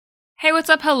Hey,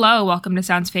 what's up? Hello. Welcome to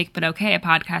Sounds Fake But Okay, a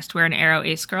podcast where an aro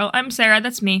ace girl, I'm Sarah,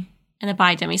 that's me, and a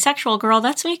bi-demisexual girl,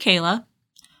 that's me, Kayla,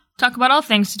 talk about all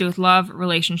things to do with love,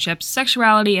 relationships,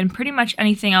 sexuality, and pretty much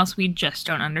anything else we just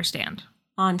don't understand.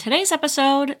 On today's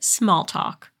episode, small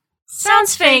talk.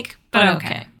 Sounds fake, but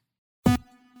okay.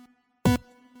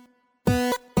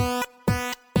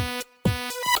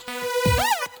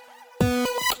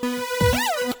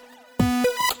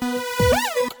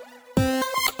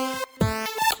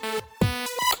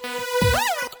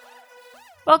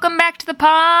 Welcome back to the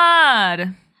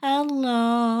pod!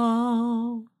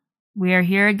 Hello. We are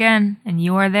here again, and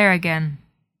you are there again.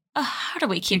 How do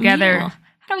we keep together? Meeting?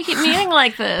 How do we keep meeting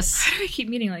like this? How do we keep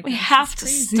meeting like this? We have to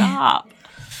stop.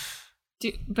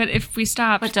 But if we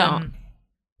stop, but don't. Then,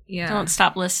 yeah. Don't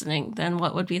stop listening. Then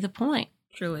what would be the point?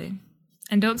 Truly.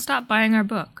 And don't stop buying our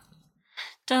book.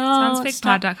 SoundsFakePod.com/book.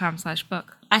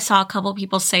 SoundsFakePod.com/book. I saw a couple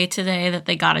people say today that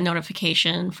they got a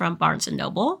notification from Barnes &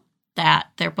 Noble that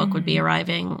their book would be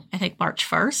arriving, I think, March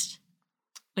 1st,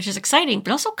 which is exciting,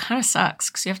 but also kind of sucks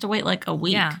because you have to wait like a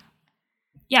week.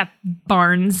 Yeah,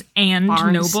 Barnes and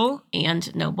Noble.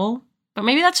 And Noble. But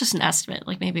maybe that's just an estimate.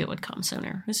 Like, maybe it would come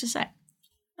sooner. Who's to say?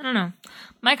 I don't know.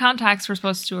 My contacts were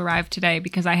supposed to arrive today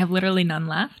because I have literally none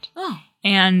left. Oh.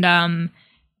 And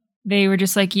they were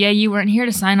just like, yeah, you weren't here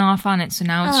to sign off on it, so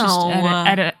now it's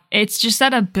it's just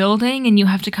at a building and you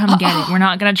have to come get it. We're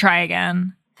not going to try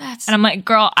again. And I'm like,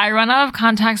 girl, I run out of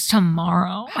contacts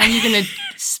tomorrow. How are you going to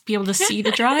be able to see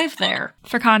the drive there?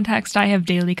 For context, I have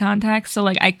daily contacts, so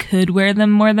like I could wear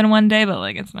them more than one day, but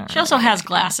like it's not. She also has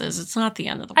glasses. It's not the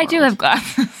end of the world. I do have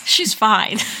glasses. She's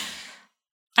fine.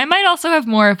 I might also have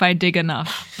more if I dig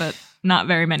enough, but not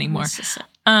very many more.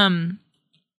 Okay,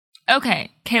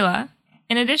 Kayla,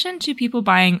 in addition to people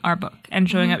buying our book and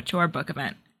showing up to our book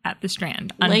event at the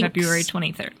Strand on February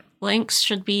 23rd. Links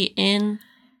should be in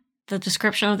the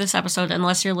description of this episode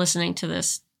unless you're listening to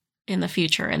this in the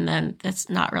future, and then that's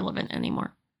not relevant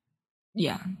anymore.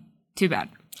 Yeah, too bad.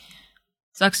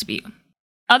 Sucks to be you.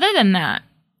 Other than that,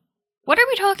 what are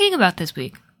we talking about this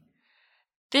week?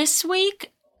 This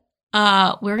week,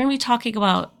 we're going to be talking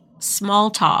about small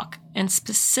talk, and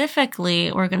specifically,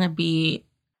 we're going to be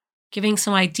giving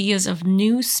some ideas of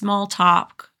new small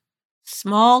talk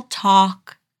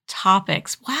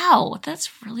topics. Wow, that's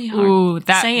really hard. Ooh,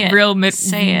 that Say it. real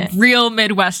Say it. Real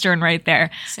Midwestern right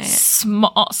there. Say it.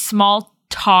 Small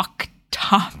talk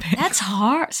topics. That's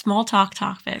hard. Small talk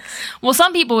topics. Well,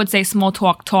 some people would say small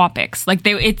talk topics. Like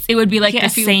it would be like the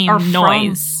same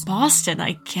noise. From Boston,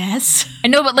 I guess. I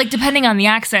know, but like depending on the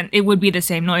accent, it would be the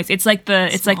same noise. It's like the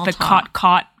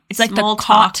caught. It's like small the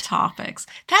caught topics.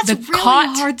 That's the really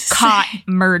hard to caught say.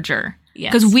 merger.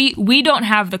 Yes. Because we don't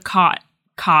have the caught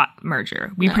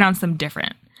merger. We pronounce them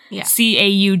different. Yeah.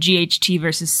 CAUGHT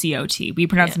versus COT. We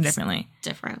pronounce them differently.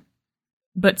 Different.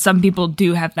 But some people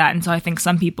do have that, and so I think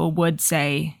some people would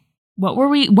say, what were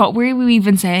we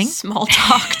even saying? Small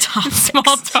talk topics. Small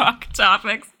talk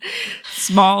topics.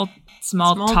 Small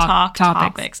talk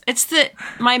topics. It's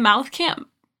my mouth can't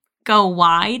go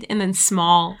wide and then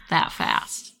small that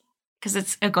fast.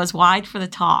 Because it goes wide for the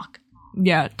talk.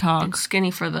 Yeah, talk. And skinny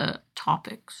for the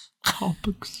topics.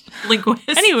 Linguists.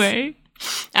 Anyway.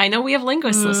 I know we have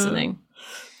linguists listening.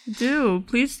 Do.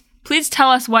 Please tell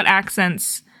us what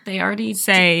accents they already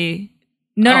say.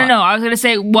 No. I was going to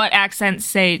say what accents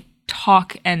say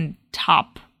talk and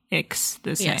topics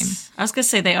the same. Yes. I was going to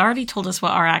say they already told us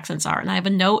what our accents are. And I have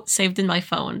a note saved in my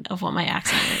phone of what my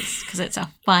accent is. Because it's a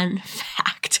fun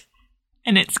fact.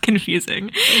 And it's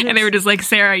confusing. And they were just like,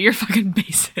 Sarah, you're fucking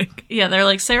basic. Yeah, they're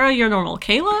like, Sarah, you're normal.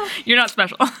 Kayla? You're not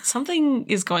special. Something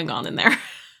is going on in there.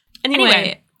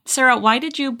 Anyway, Sarah, why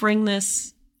did you bring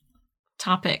this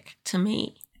topic to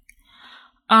me?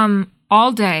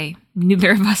 All day, neither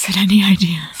of us had any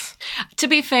ideas. To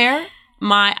be fair,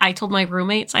 I told my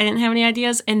roommates I didn't have any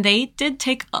ideas, and they did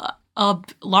take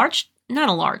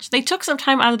they took some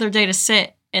time out of their day to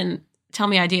sit and tell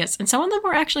me ideas, and some of them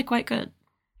were actually quite good.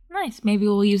 Nice. Maybe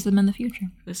we'll use them in the future.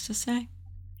 Who's to say?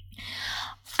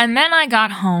 And then I got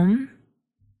home,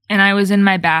 and I was in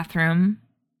my bathroom,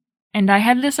 and I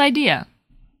had this idea.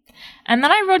 And then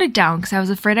I wrote it down because I was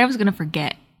afraid I was going to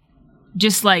forget.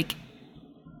 Just like,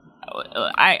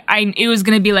 it was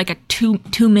going to be like a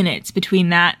two minutes between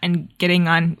that and getting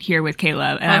on here with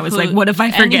Kayla. And I was like, what if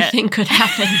I forget? Anything could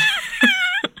happen.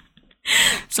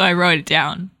 So I wrote it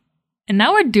down. And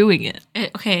now we're doing it.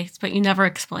 Okay, but you never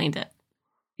explained it.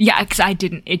 Yeah, because I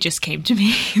didn't. It just came to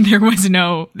me. There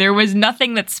was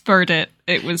nothing that spurred it.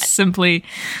 It was simply,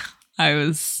 I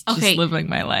was just living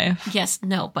my life. Yes,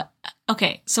 no, but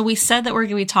okay. So we said that we're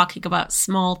going to be talking about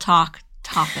small talk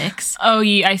topics. Oh,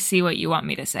 I see what you want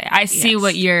me to say. I see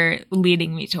what you're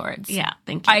leading me towards. Yeah,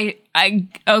 thank you.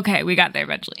 Okay, we got there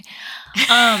eventually.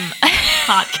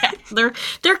 Podcast.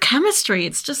 Their chemistry,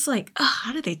 it's just like, oh,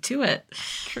 how did they do it?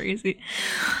 Crazy.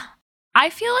 I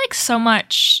feel like so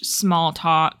much small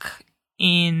talk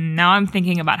now I'm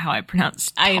thinking about how I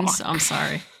pronounce talk. I'm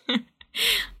sorry.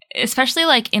 Especially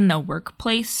like in the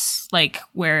workplace, like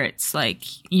where it's like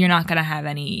you're not gonna have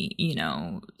any,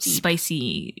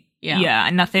 spicy,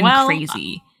 nothing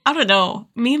crazy. I don't know.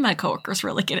 Me and my coworkers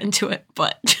really get into it,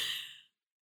 but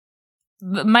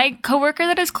my coworker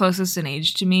that is closest in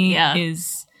age to me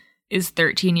is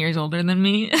 13 years older than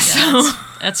me. Yeah, so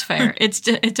that's fair.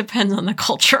 It depends on the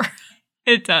culture.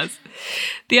 It does.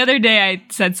 The other day I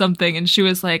said something and she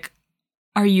was like,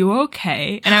 "Are you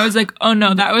okay?" And I was like, "Oh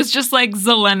no, that was just like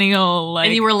Zillennial." Like,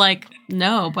 and you were like,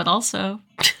 "No, but also."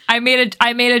 I made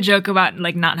a joke about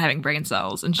like not having brain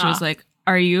cells, and she was like,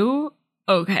 "Are you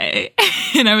okay?"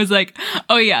 And I was like,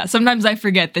 "Oh yeah, sometimes I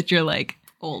forget that you're like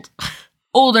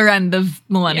older end of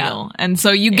millennial, and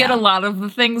so you get a lot of the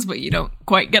things, but you don't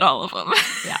quite get all of them."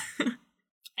 Yeah.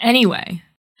 Anyway,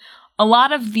 a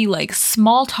lot of the like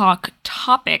small talk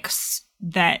topics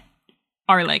that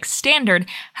are like standard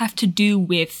have to do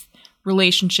with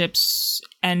relationships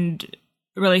and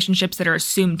relationships that are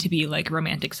assumed to be like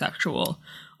romantic, sexual.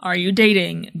 Are you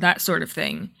dating? That sort of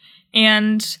thing.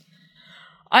 And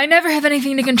I never have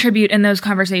anything to contribute in those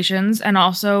conversations. And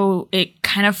also it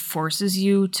kind of forces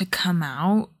you to come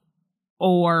out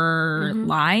or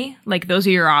lie. Like those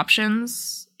are your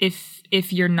options if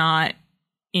you're not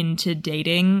into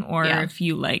dating or if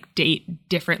you like date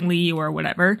differently or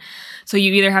whatever. So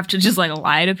you either have to just like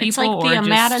lie to people it's like or the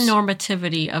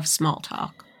amatonormativity of small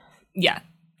talk. Yeah.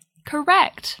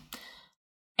 Correct.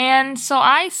 And so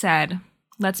I said,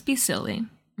 let's be silly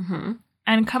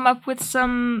and come up with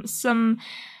some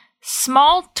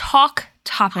small talk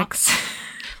topics.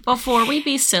 Before we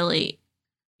be silly,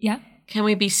 can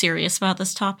we be serious about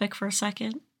this topic for a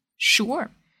second?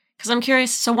 Sure. Because I'm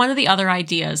curious. So one of the other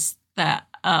ideas that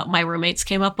my roommates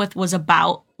came up with was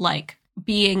about like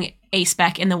being a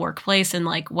spec in the workplace and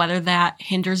like whether that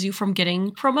hinders you from getting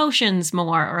promotions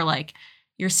more or like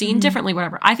you're seen differently,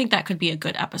 whatever. I think that could be a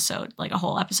good episode, like a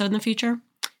whole episode in the future.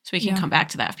 So we can come back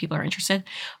to that if people are interested.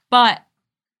 But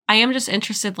I am just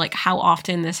interested like how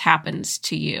often this happens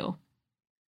to you.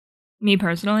 Me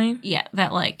personally? Yeah,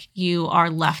 that like you are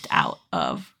left out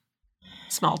of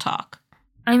small talk.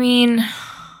 I mean,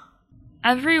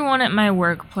 everyone at my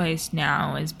workplace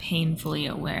now is painfully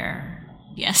aware.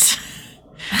 Yes.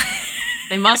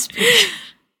 They must be.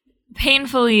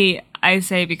 Painfully, I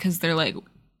say, because they're like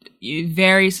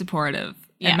very supportive.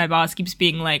 Yeah. And my boss keeps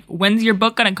being like, "When's your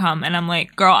book gonna come?" And I'm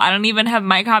like, "Girl, I don't even have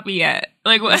my copy yet."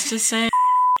 Like, what? Let's just say.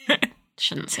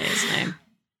 Shouldn't say his name.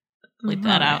 Bleep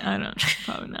that out. I don't.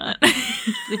 Probably not.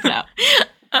 Bleep it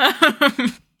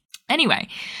out. Anyway.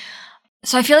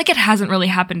 So I feel like it hasn't really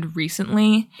happened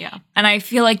recently. Yeah. And I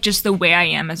feel like just the way I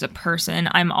am as a person,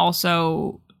 I'm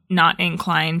also not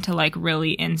inclined to like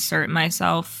really insert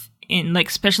myself in like,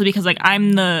 especially because like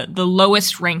I'm the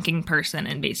lowest ranking person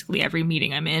in basically every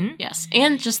meeting I'm in. Yes.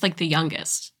 And just like the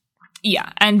youngest.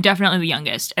 Yeah. And definitely the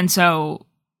youngest. And so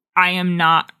I am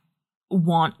not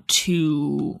want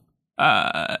to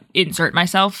insert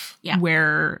myself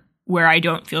where I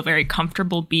don't feel very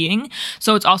comfortable being.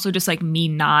 So it's also just like me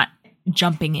not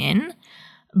jumping in.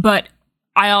 But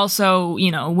I also,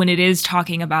 when it is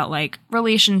talking about like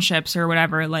relationships or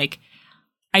whatever, like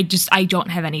I don't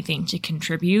have anything to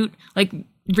contribute. Like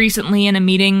recently in a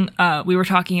meeting, we were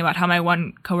talking about how my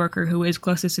one coworker who is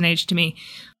closest in age to me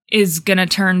is gonna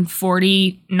turn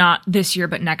 40, not this year,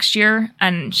 but next year.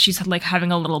 And she's like having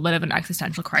a little bit of an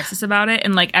existential crisis about it.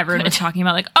 And like everyone was talking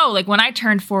about like, oh, like when I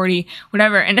turned 40,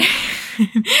 whatever. And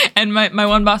and my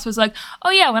one boss was like,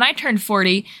 oh yeah, when I turned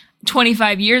 40,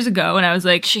 25 years ago. And I was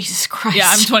like, Jesus Christ. Yeah,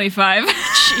 I'm 25.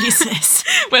 Jesus.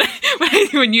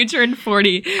 when you turned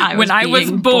 40, I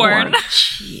was born.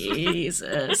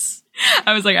 Jesus.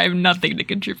 I was like, I have nothing to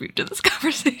contribute to this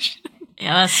conversation.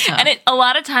 Yeah, that's tough. And a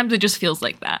lot of times it just feels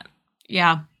like that.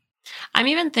 Yeah. I'm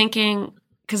even thinking,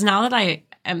 because now that I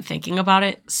am thinking about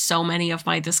it, so many of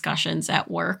my discussions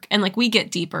at work, and like we get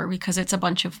deeper because it's a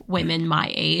bunch of women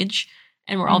my age,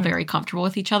 and we're all very comfortable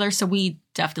with each other, so we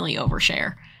definitely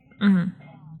overshare.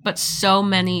 But so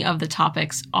many of the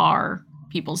topics are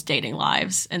people's dating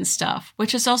lives and stuff,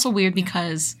 which is also weird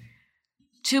because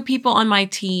two people on my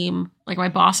team, like my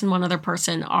boss and one other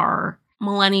person, are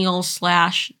millennials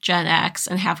 / Gen X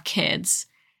and have kids.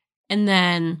 And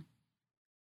then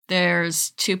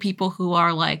there's two people who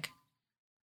are like,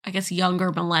 I guess,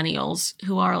 younger millennials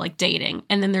who are like dating.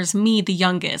 And then there's me, the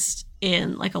youngest,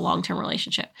 in like a long-term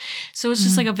relationship. So it's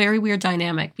just like a very weird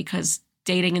dynamic because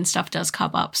dating and stuff does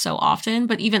come up so often,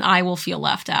 but even I will feel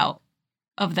left out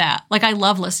of that. Like I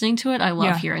love listening to it. I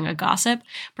love hearing a gossip,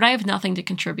 but I have nothing to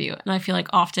contribute. And I feel like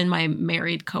often my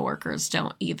married coworkers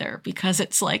don't either because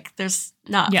it's like there's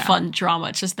not fun drama.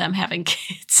 It's just them having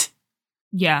kids.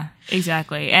 Yeah,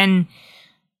 exactly. And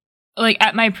like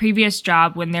at my previous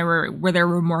job when there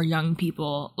were more young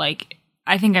people, like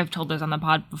I think I've told this on the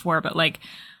pod before, but like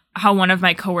how one of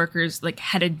my coworkers like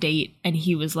had a date and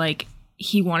he was like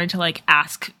he wanted to like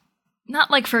ask not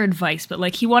like for advice, but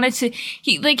like I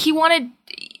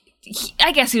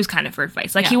guess he was kind of for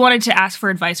advice. Like he wanted to ask for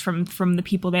advice from the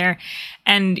people there,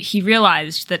 and he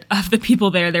realized that of the people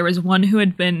there was one who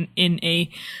had been in a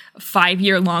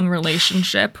 5-year-long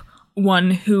relationship,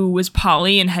 one who was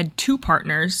poly and had 2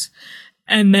 partners,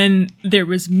 and then there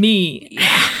was me.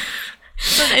 Yeah.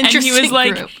 It's an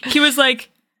interesting group. He was like,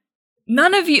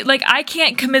 none of you, like, I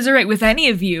can't commiserate with any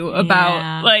of you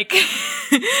about like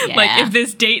if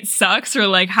this date sucks or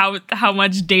like how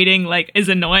much dating like is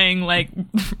annoying. Like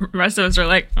the rest of us are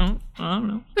like, oh, I don't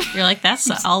know. You're like,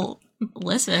 I'll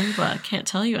listen, but I can't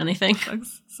tell you anything.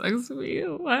 Sucks for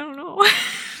you. I don't know.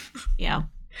 Yeah.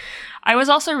 I was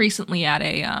also recently at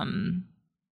a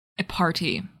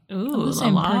party. Ooh,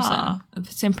 the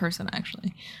same person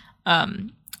actually.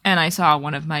 And I saw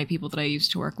one of my people that I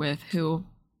used to work with who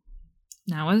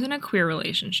now is in a queer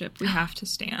relationship. We have to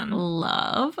stand.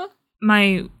 Love.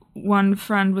 My one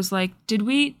friend was like, did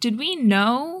we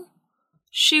know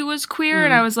she was queer?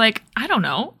 And I was like, I don't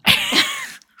know.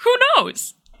 Who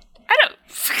knows?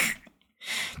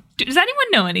 Does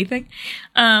anyone know anything?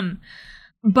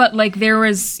 But like there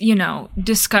was,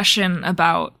 discussion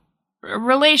about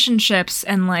relationships,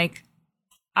 and like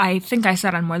I think I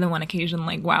said on more than one occasion,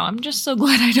 like, wow, I'm just so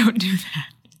glad I don't do that.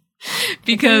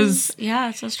 Because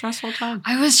it's a stressful time.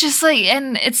 I was just like,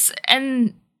 and it's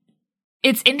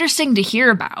interesting to hear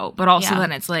about, but also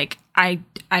then it's like I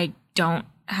don't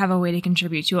have a way to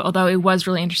contribute to it. Although it was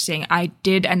really interesting. I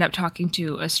did end up talking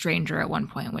to a stranger at one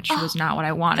point, which was not what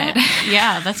I wanted.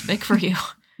 That's big for you.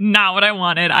 Not what I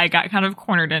wanted. I got kind of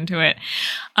cornered into it.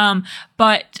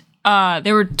 But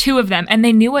there were 2 of them, and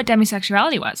they knew what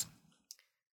demisexuality was.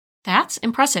 That's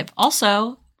impressive.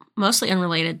 Also, mostly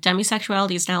unrelated,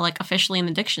 demisexuality is now like officially in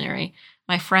the dictionary.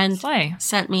 My friend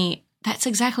sent me, that's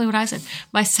exactly what I said.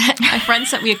 My friend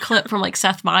sent me a clip from like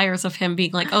Seth Meyers of him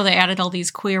being like, oh, they added all these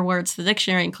queer words to the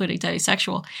dictionary, including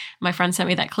demisexual. My friend sent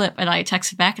me that clip and I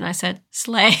texted back and I said,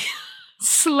 slay.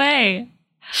 Slay.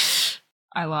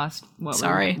 I lost.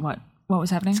 Sorry. What was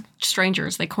happening?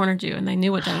 Strangers, they cornered you and they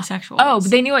knew what demisexual was. Oh,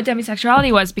 but they knew what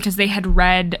demisexuality was because they had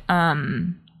read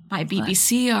my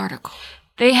BBC article.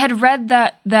 They had read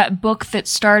that book that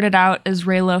started out as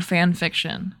Reylo fan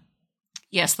fiction.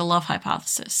 Yes, The Love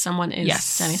Hypothesis. Someone is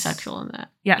demisexual in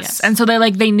that. Yes. And so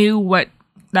they knew what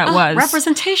that was.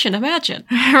 Representation, imagine.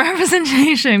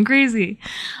 Representation, crazy.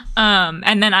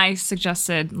 And then I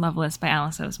suggested Loveless by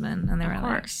Alice Oseman, and they were like, of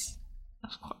course.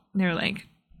 They were like,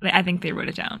 I think they wrote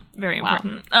it down. Very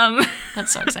important.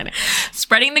 That's so exciting.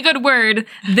 Spreading the good word.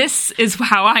 This is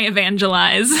how I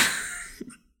evangelize.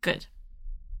 Good.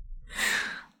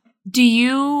 Do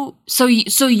you so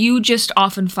you just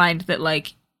often find that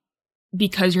like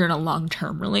because you're in a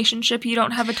long-term relationship you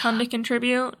don't have a ton to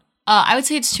contribute? I would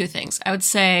say it's 2 things. I would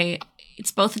say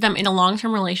it's both of them in a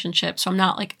long-term relationship, so I'm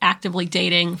not like actively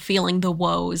dating, feeling the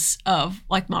woes of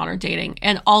like modern dating.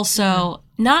 And also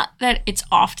not that it's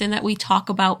often that we talk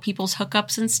about people's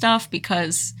hookups and stuff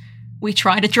because we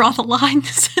try to draw the line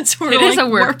since we're it is a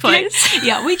workplace.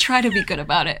 Yeah, we try to be good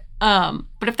about it.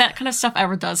 But if that kind of stuff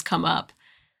ever does come up,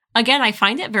 again, I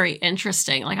find it very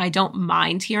interesting. Like, I don't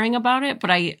mind hearing about it,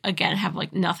 but I, again, have,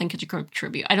 like, nothing to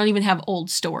contribute. I don't even have old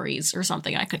stories or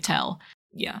something I could tell.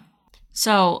 Yeah.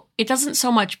 So it doesn't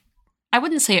so much, I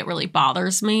wouldn't say it really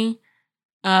bothers me.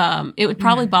 It would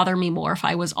probably bother me more if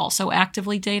I was also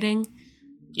actively dating.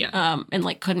 Yeah. And,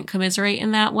 like, couldn't commiserate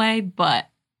in that way. But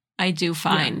I do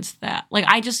find that, like,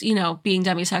 I just, being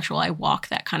demisexual, I walk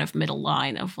that kind of middle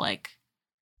line of, like,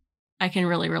 I can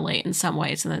really relate in some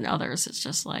ways, and then others, it's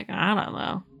just like, I don't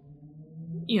know.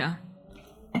 Yeah.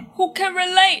 Who can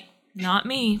relate? Not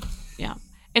me. Yeah.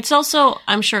 It's also,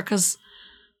 I'm sure, because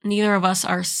neither of us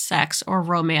are sex or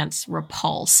romance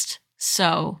repulsed.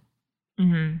 So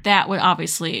that would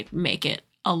obviously make it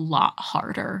a lot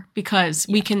harder because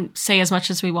we can say as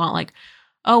much as we want, like,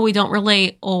 oh, we don't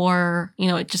relate, or,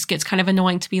 it just gets kind of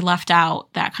annoying to be left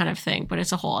out, that kind of thing. But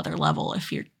it's a whole other level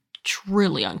if you're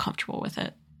truly uncomfortable with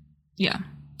it. Yeah.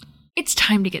 It's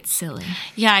time to get silly.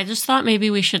 Yeah, I just thought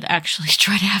maybe we should actually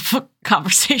try to have a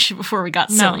conversation before we got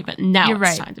silly, but now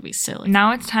it's time to be silly.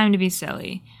 Now it's time to be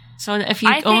silly. So if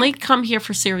you only come here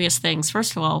for serious things,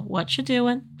 first of all, what you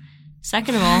doing?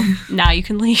 Second of all, now you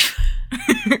can leave.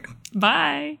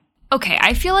 Bye. Okay,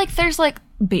 I feel like there's like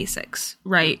basics,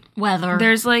 right? Weather.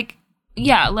 There's like,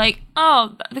 the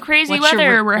crazy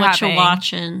weather we're having. What you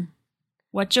watching?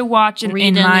 What you watching?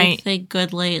 Read anything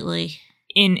good lately?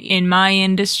 In my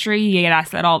industry, you get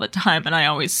asked that all the time, and I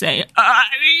always say,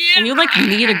 and you like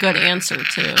need a good answer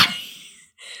too.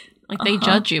 Like they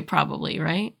judge you probably,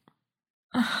 right?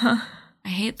 I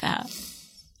hate that.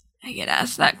 I get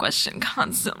asked that question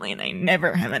constantly, and I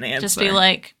never have an answer. Just be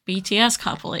like, BTS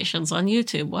compilations on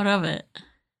YouTube. What of it?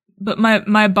 But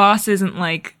my boss isn't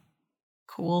like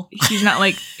cool. He's not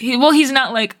like he's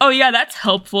not like, oh yeah, that's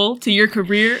helpful to your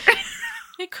career.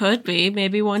 It could be.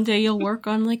 Maybe one day you'll work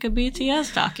on like a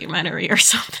BTS documentary or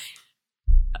something.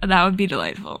 That would be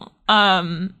delightful. Anyway.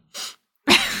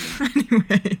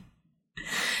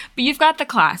 But you've got the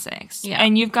classics. Yeah.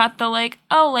 And you've got the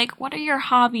what are your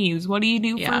hobbies? What do you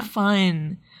do for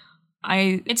fun?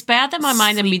 It's bad that my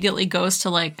mind immediately goes to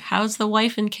like, how's the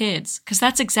wife and kids? Because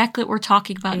that's exactly what we're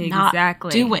talking about not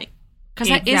doing. Because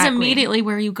that is immediately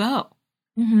where you go.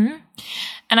 Mm-hmm.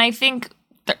 And I think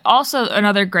also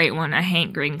another great one, a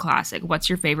Hank Green classic. What's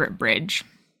your favorite bridge?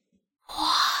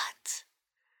 What?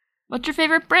 What's your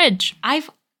favorite bridge?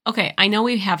 Okay, I know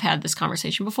we have had this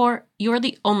conversation before. You're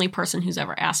the only person who's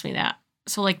ever asked me that.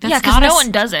 So like that's because no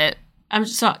one does it.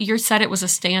 You said it was a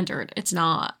standard. It's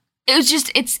not. It was just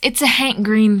it's a Hank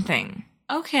Green thing.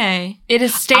 Okay. It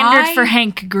is standard for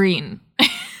Hank Green.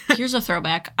 Here's a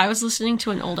throwback. I was listening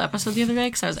to an old episode the other day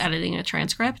because I was editing a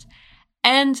transcript.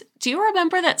 And do you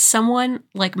remember that someone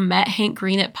like met Hank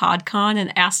Green at PodCon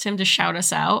and asked him to shout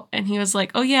us out? And he was like,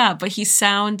 oh yeah, but he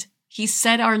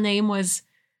said our name was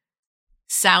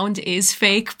sound is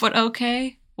fake, but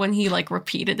okay, when he like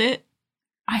repeated it.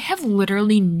 I have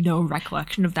literally no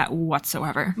recollection of that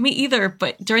whatsoever. Me either,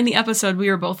 but during the episode we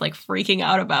were both like freaking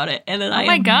out about it. And then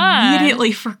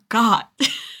immediately forgot.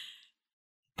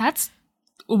 That's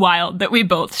wild that we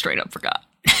both straight up forgot.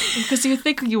 Because you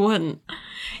think you wouldn't.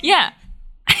 Yeah.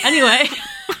 Anyway.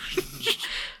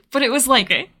 But it was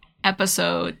like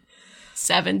episode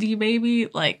 70 maybe.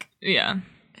 Like, yeah.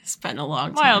 It's been a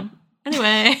long time. Wild.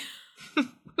 Anyway.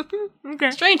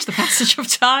 Okay. Strange the passage of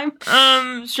time.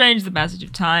 Strange the passage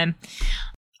of time.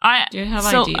 Do you have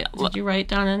ideas? Did you write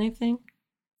down anything?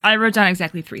 I wrote down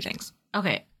exactly 3 things.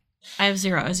 Okay. I have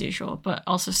 0 as usual, but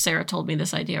also Sarah told me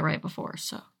this idea right before,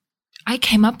 so. I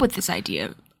came up with this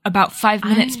idea about 5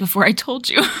 minutes before I told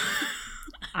you.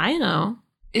 I know.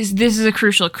 This is a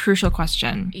crucial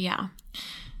question. Yeah.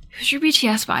 Who's your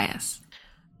BTS bias?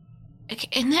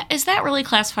 Is that really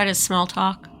classified as small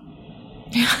talk?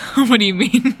 What do you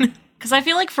mean? Because I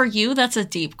feel like for you, that's a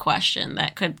deep question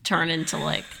that could turn into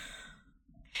like...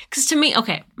 Because to me,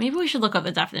 okay, maybe we should look up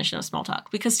the definition of small talk.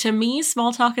 Because to me,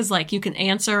 small talk is like you can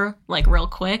answer like real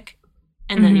quick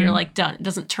and then you're like done. It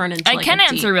doesn't turn into I can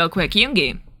answer real quick,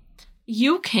 Yoongi.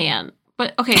 You can.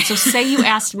 But okay, so say you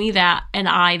asked me that and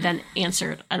I then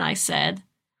answered and I said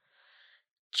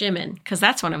Jimin, because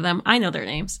that's one of them. I know their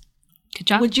names. Good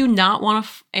job. Would you not want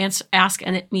to ask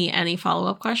me any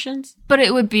follow-up questions? But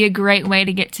it would be a great way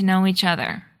to get to know each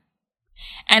other.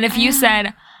 And if you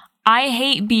said, I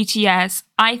hate BTS,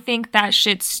 I think that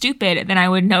shit's stupid, then I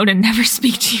would know to never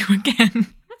speak to you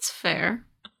again. That's fair.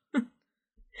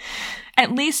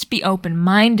 At least be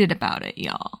open-minded about it,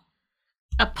 y'all.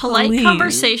 A polite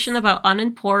conversation about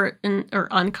unimportant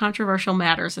or uncontroversial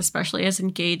matters, especially as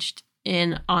engaged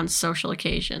in on social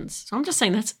occasions. So I'm just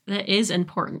saying that is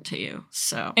important to you.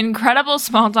 So incredible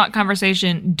small talk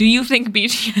conversation. Do you think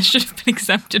BTS should have been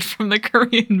exempted from the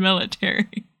Korean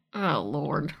military? Oh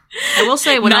Lord. I will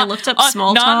say when I looked up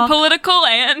small talk, non-political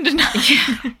and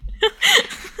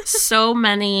so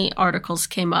many articles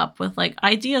came up with like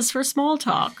ideas for small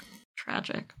talk.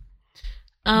 Tragic.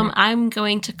 I'm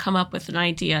going to come up with an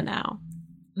idea now.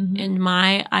 Mm-hmm. And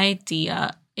my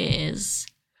idea is,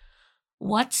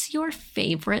 what's your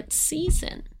favorite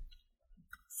season?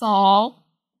 Fall.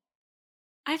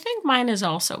 I think mine is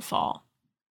also fall.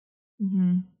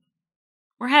 Mm-hmm.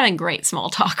 We're having great small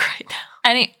talk right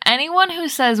now. Anyone who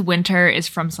says winter is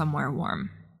from somewhere warm.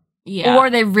 Yeah.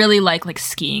 Or they really like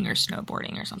skiing or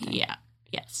snowboarding or something. Yeah.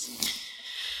 Yes.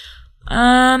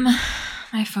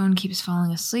 My phone keeps falling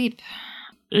asleep.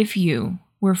 If you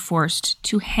were forced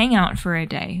to hang out for a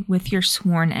day with your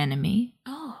sworn enemy,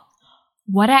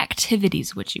 what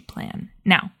activities would you plan?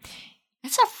 Now,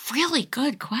 that's a really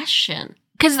good question.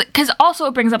 Because also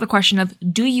it brings up the question of,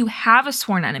 do you have a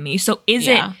sworn enemy? So is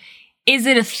it is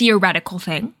it a theoretical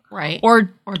thing? Right. Or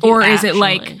is it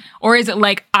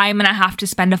like I'm going to have to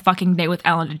spend a fucking day with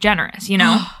Ellen DeGeneres, you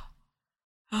know?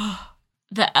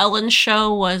 The Ellen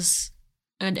show was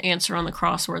an answer on the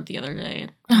crossword the other day.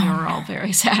 We were all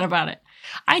very sad about it.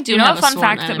 I do have a fun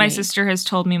fact that my sister has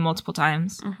told me multiple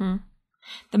times. Mm-hmm.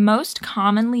 The most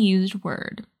commonly used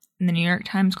word in the New York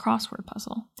Times crossword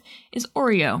puzzle is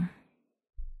Oreo.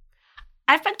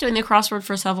 I've been doing the crossword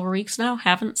for several weeks now.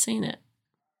 Haven't seen it.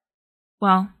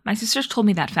 Well, my sister's told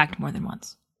me that fact more than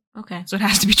once. Okay. So it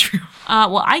has to be true.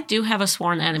 Well, I do have a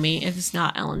sworn enemy. It is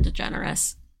not Ellen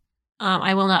DeGeneres.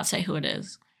 I will not say who it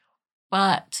is.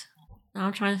 But now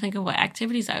I'm trying to think of what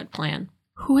activities I would plan.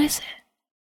 Who is it?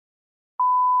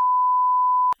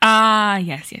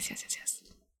 Yes.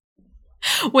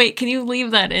 Wait, can you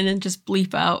leave that in and just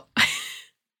bleep out?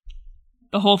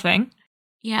 The whole thing?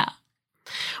 Yeah.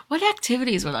 What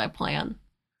activities would I plan?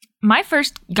 My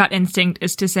first gut instinct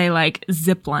is to say, like,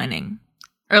 ziplining.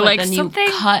 Or, but like, then something...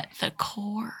 you cut the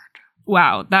cord.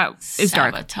 Wow, that is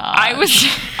dark. I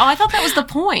thought that was the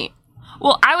point.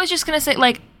 Well, I was just going to say,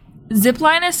 like,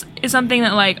 zipline is something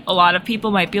that, like, a lot of people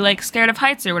might be, like, scared of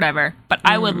heights or whatever. But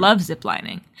I would love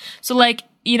ziplining. So, like,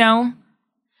 you know,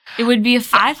 it would be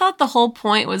I thought the whole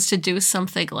point was to do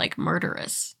something, like,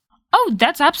 murderous. Oh,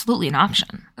 that's absolutely an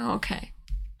option. Oh, okay.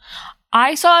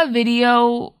 I saw a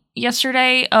video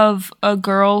yesterday of a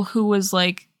girl who was,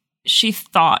 like, she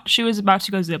thought she was about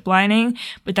to go ziplining,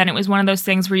 but then it was one of those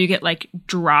things where you get, like,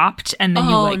 dropped and then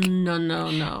you, like...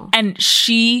 no. And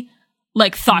she,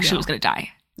 like, thought she was going to die.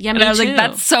 Yeah, and I was like,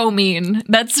 that's so mean.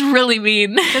 That's really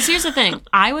mean. Because here's the thing.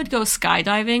 I would go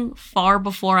skydiving far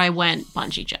before I went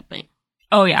bungee jumping.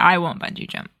 Oh, yeah, I won't bungee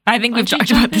jump. I think we've talked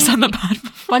about this on the pod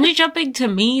before. Bungee jumping, to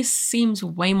me, seems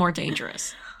way more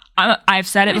dangerous. I've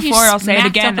said it before. I'll say it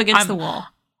again. Up against the wall.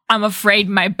 I'm afraid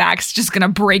my back's just going to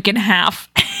break in half.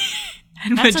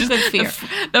 And that's a good fear.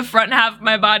 The front half of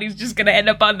my body's just going to end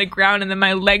up on the ground and then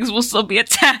my legs will still be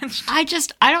attached. I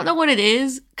don't know what it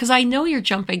is, because I know you're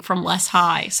jumping from less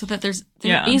high, so that there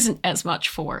isn't as much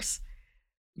force.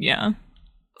 Yeah.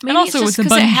 Maybe and also it's just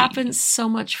because it happens so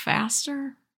much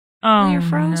faster when you're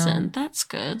frozen. No. That's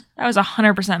good. That was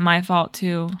 100% my fault,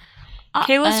 too.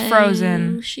 Kayla's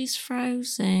frozen. She's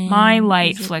frozen. My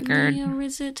light flickered. Me or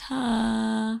is it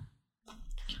her?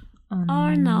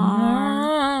 Oh,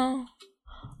 no.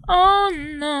 Oh,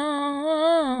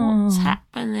 no. What's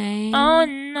happening? Oh,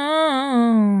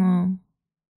 no.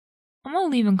 I'm going to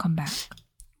leave and come back.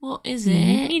 What is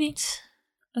it?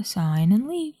 Assign and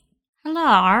leave.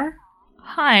 Hello?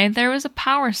 Hi, there was a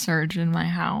power surge in my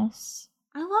house.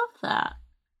 I love that.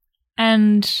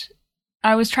 And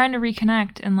I was trying to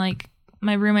reconnect, and, like,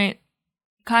 my roommate,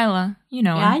 Kyla, you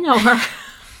know her. Yeah, I know her.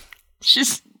 She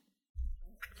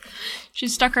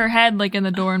stuck her head, like, in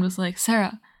the door and was like,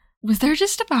 Sarah, was there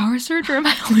just a power surge or am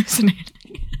I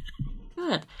hallucinating?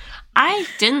 Good. I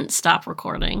didn't stop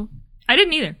recording. I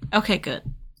didn't either. Okay, good.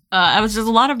 There's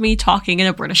a lot of me talking in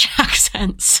a British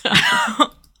accent, so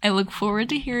I look forward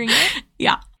to hearing it.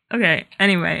 Yeah. Okay,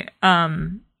 anyway, I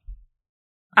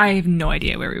have no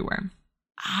idea where we were.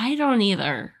 I don't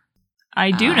either.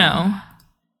 I do know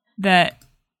that...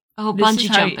 Oh,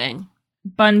 bungee jumping.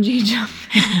 Bungee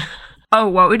jumping. Oh,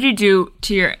 what would you do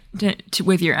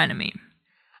with your enemy?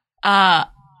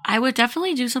 I would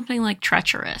definitely do something like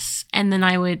treacherous, and then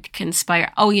I would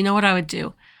conspire. Oh, you know what I would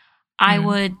do? I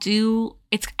would do,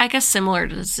 it's, I guess, similar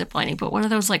to ziplining, but one of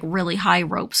those, like, really high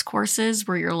ropes courses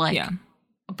where you're, like,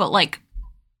 but, like,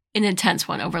 an intense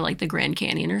one over, like, the Grand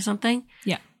Canyon or something.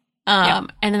 Yeah.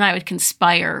 And then I would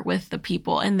conspire with the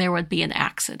people, and there would be an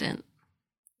accident.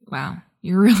 Wow.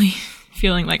 You're really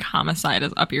feeling like homicide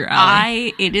is up your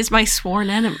alley. It is my sworn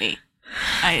enemy.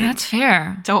 That's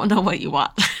fair. Don't know what you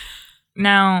want.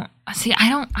 Now, see, I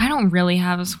don't really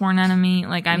have a sworn enemy.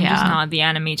 Like, I'm just not the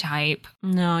enemy type.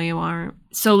 No, you aren't.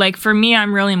 So, like, for me,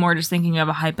 I'm really more just thinking of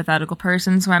a hypothetical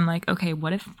person. So I'm like, okay,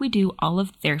 what if we do all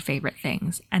of their favorite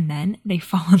things and then they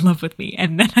fall in love with me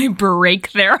and then I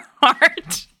break their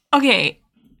heart? Okay,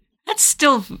 that's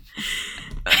still...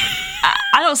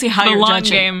 I don't see how you're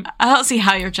judging. Game. I don't see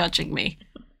how you're judging me.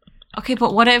 Okay,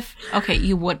 but what if... Okay,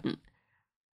 you wouldn't,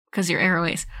 because you're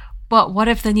Airways. But what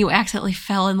if then you accidentally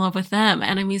fell in love with them?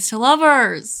 Enemies to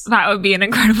lovers. That would be an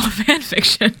incredible fan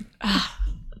fiction. That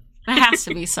has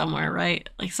to be somewhere, right?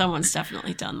 Like, someone's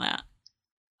definitely done that.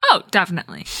 Oh,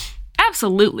 definitely.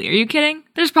 Absolutely. Are you kidding?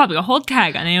 There's probably a whole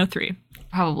tag on AO3.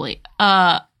 Probably.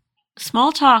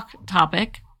 Small talk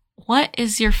topic. What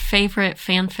is your favorite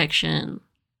fan fiction?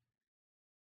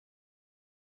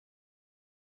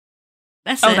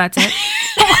 That's it. That's it?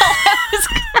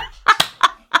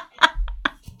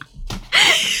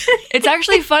 It's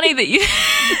actually funny that you...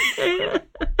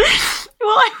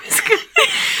 Well,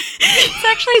 It's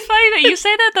actually funny that you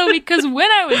say that, though, because when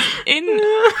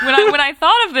I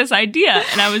thought of this idea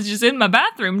and I was just in my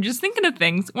bathroom just thinking of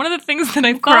things, one of the things that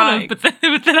I thought of but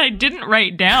that I didn't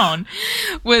write down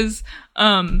was,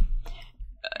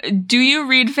 do you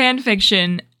read fan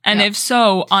fiction? And if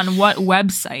so, on what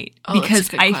website? Because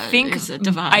I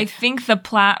think the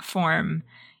platform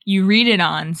you read it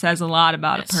on says a lot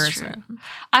about a person. True.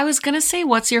 I was going to say,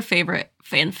 what's your favorite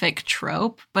fanfic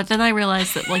trope? But then I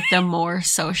realized that like the more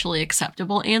socially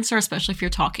acceptable answer, especially if you're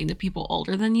talking to people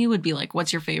older than you, would be like,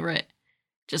 what's your favorite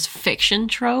just fiction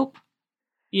trope?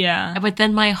 Yeah. But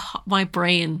then my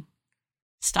brain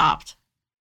stopped.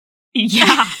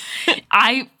 Yeah.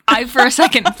 I for a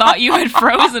second thought you had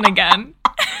frozen again.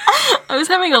 I was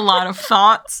having a lot of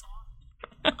thoughts.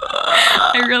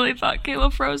 I really thought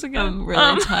Kayla froze again. I'm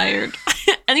really tired.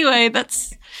 Anyway,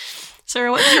 that's...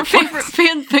 Sarah, what's your favorite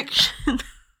fan fiction?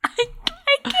 I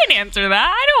can't answer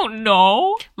that. I don't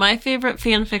know. My favorite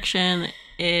fan fiction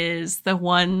is the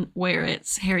one where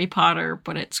it's Harry Potter,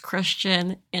 but it's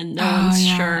Christian, and no one's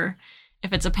sure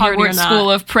if it's a parody or not.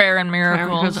 School of Prayer and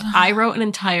Miracles. I wrote an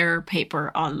entire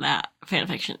paper on that fan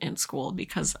fiction in school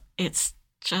because it's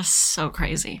just so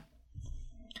crazy.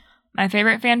 My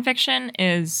favorite fan fiction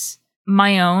is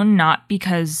my own, not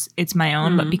because it's my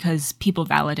own, but because people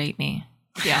validate me.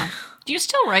 Yeah. Do you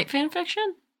still write fan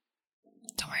fiction?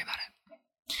 Don't worry about it.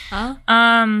 Huh?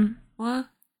 What?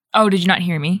 Oh, did you not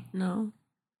hear me? No.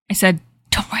 I said,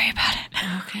 don't worry about it.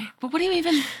 Okay. But what do you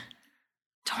even...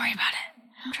 Don't worry about it.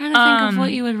 I'm trying to think of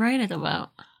what you would write it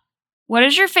about. What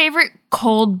is your favorite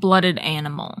cold-blooded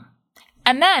animal?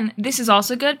 And then, this is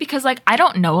also good because, like, I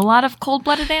don't know a lot of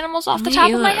cold-blooded animals off the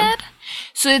top of my head.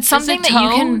 So it's something that you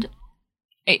can...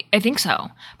 I think so.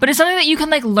 But it's something that you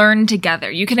can, like, learn together.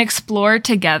 You can explore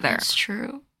together. That's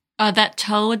true. That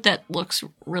toad that looks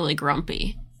really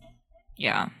grumpy.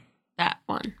 Yeah. That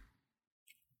one.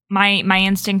 My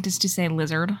instinct is to say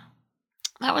lizard.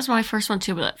 That was my first one,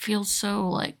 too, but it feels so,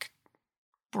 like,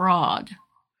 broad.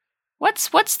 What's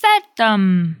that,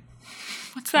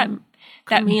 that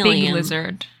big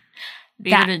lizard?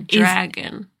 Bearded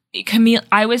dragon.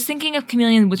 I was thinking of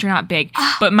chameleon, which are not big,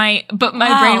 but my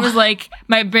brain was like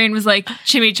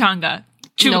chimichanga,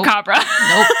 chupacabra.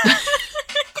 Nope.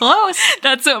 Close.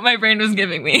 That's what my brain was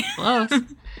giving me. Close.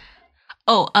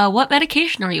 Oh, what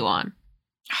medication are you on?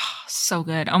 So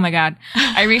good. Oh my God.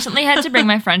 I recently had to bring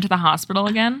my friend to the hospital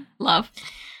again. Love.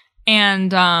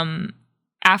 And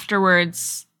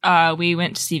afterwards, we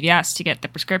went to CVS to get the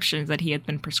prescriptions that he had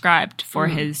been prescribed for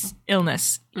his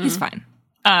illness. He's fine.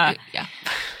 Yeah.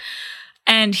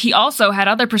 And he also had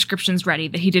other prescriptions ready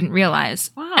that he didn't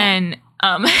realize. Wow. And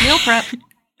meal prep.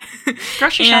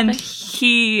 Grocery shopping. And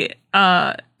he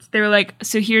they were like,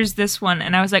 so here's this one.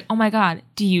 And I was like, oh my God,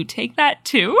 do you take that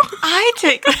too?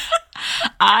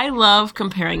 I love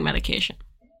comparing medication.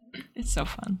 It's so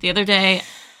fun. The other day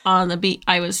on the beat,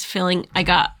 I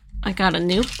got a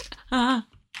new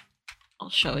I'll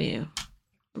show you.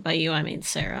 By you, I mean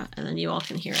Sarah, and then you all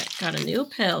can hear it. Got a new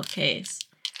pill case.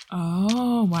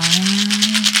 Oh, wow.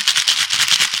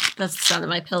 That's the sound of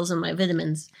my pills and my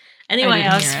vitamins. Anyway,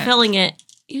 I was filling it.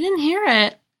 You didn't hear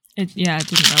it. It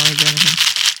didn't really do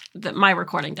anything. My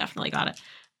recording definitely got it.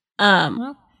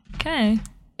 Okay.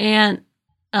 And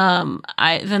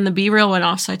then the B-reel went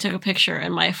off, so I took a picture,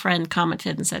 and my friend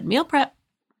commented and said, meal prep.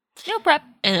 Meal prep.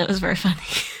 And it was very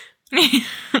funny.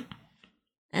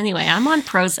 Anyway, I'm on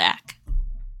Prozac.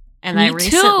 And I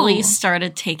recently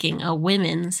started taking a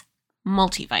women's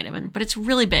multivitamin, but it's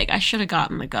really big. I should have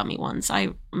gotten the gummy ones.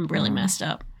 I'm really messed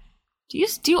up. Do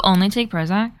you only take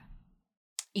Prozac?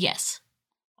 Yes.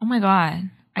 Oh my God.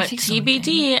 But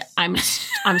TBD, I'm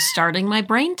starting my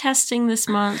brain testing this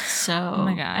month, so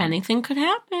anything could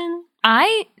happen.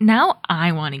 I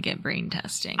want to get brain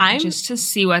testing just to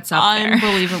see what's out there.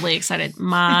 Unbelievably excited.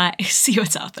 See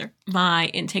what's out there. My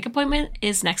intake appointment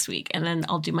is next week, and then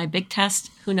I'll do my big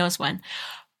test. Who knows when?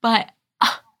 But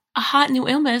a hot new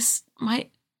illness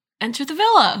might enter the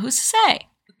villa. Who's to say?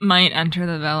 Might enter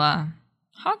the villa.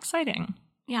 How exciting!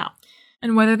 Yeah.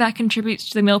 And whether that contributes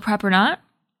to the meal prep or not,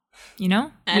 you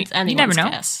know, you never know.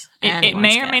 Guess. It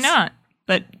may or may not,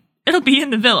 but it'll be in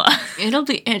the villa.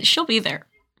 She'll be there.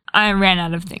 I ran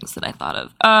out of things that I thought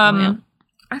of.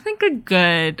 I think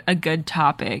a good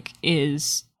topic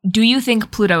is, do you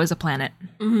think Pluto is a planet?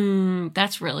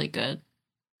 That's really good.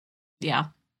 Yeah.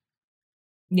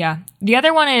 Yeah. The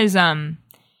other one is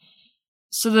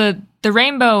so the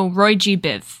rainbow Roy G.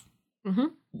 Biv.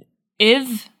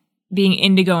 Iv being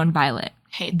indigo and violet.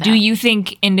 Hate that. Do you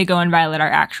think indigo and violet are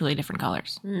actually different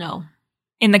colors? No.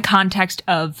 in the context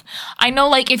of, I know,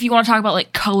 like, if you want to talk about,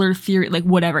 like, color theory, like,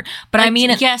 whatever. But like, I mean...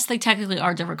 yes, they technically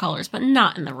are different colors, but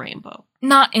not in the rainbow.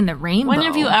 Not in the rainbow. When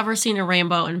have you ever seen a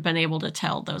rainbow and been able to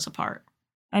tell those apart?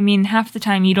 I mean, half the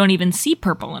time you don't even see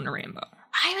purple in a rainbow.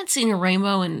 I haven't seen a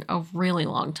rainbow in a really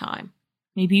long time.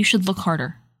 Maybe you should look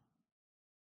harder.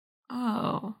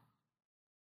 Oh.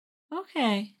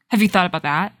 Okay. Have you thought about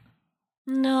that?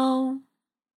 No.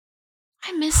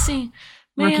 I miss seeing...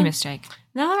 Rookie mistake.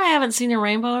 Now that I haven't seen a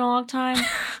rainbow in a long time,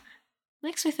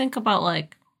 makes me think about,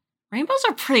 like, rainbows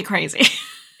are pretty crazy.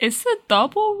 It's a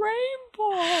double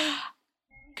rainbow.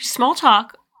 Small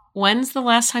talk. When's the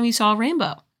last time you saw a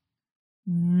rainbow?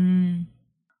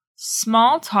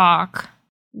 Small talk.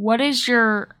 What's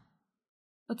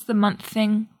the month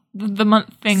thing? The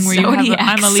month thing where Zodiac you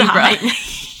have I'm a Libra.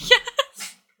 Yes.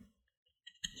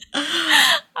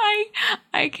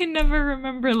 I can never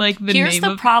remember, like, the Here's name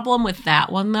the of... problem with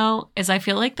that one, though, is I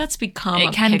feel like that's become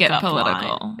It can get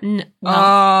political.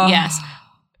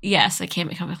 Yes, it can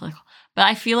become political. But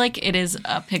I feel like it is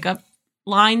a pickup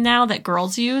line now that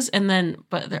girls use,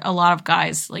 but a lot of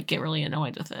guys, like, get really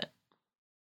annoyed with it.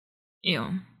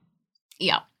 Ew.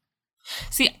 Yeah.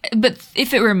 See, but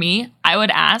if it were me, I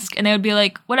would ask, and they would be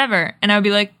like, whatever. And I would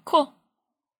be like, cool.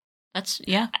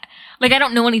 Yeah. Like, I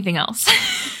don't know anything else.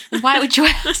 Why would you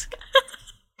ask?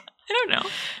 I don't know.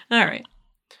 All right.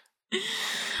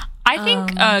 I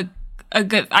think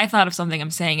I thought of something.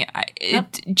 I'm saying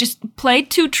it. Just play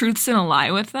 2 truths and a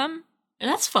lie with them. And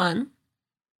that's fun.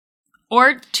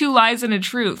 Or 2 lies and a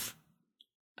truth.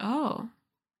 Oh.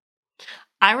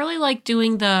 I really like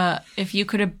doing if you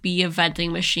could be a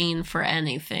vending machine for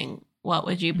anything, what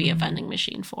would you be a vending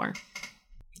machine for?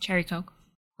 Cherry Coke.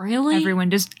 Really? Everyone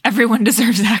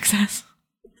deserves access.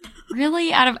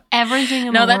 Really? Out of everything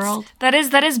in the world? That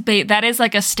is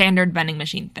like a standard vending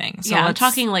machine thing. So yeah, I'm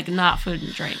talking like not food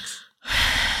and drinks.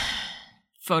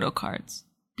 Photo cards.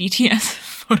 BTS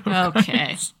photo cards.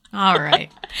 Okay. All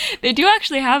right. They do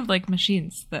actually have, like,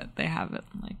 machines that they have at,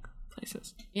 like,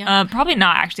 places. Yeah. Probably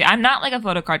not, actually. I'm not, like, a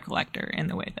photo card collector in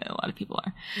the way that a lot of people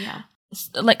are. Yeah.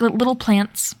 Like little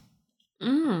plants.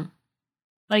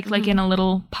 Like in a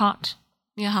little pot.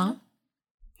 Yeah.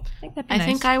 I think that'd be nice. I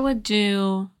think I would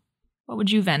do... What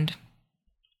would you vend?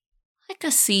 Like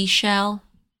a seashell.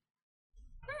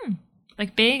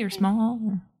 Like big or small?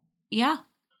 Or... Yeah.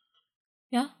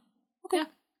 Yeah? Okay. Yeah.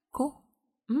 Cool.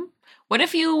 What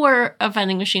if you were a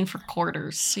vending machine for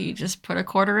quarters? So you just put a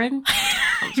quarter in,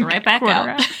 comes right back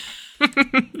out.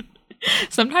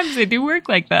 Sometimes they do work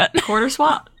like that. Quarter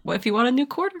swap. What if you want a new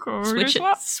quarter?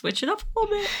 Switch it up a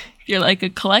little bit. If you're like a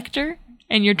collector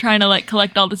and you're trying to, like,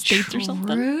 collect all the states or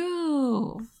something.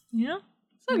 True. Yeah.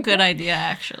 It's a good idea,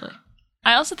 actually.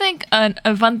 I also think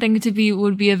a fun thing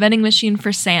would be a vending machine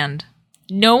for sand.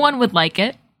 No one would like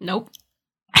it. Nope.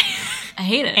 I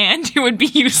hate it. And it would be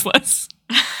useless.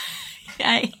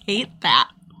 I hate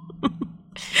that.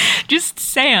 Just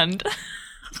sand.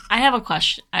 I have a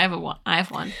question. I have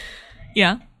one.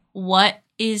 Yeah.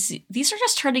 These are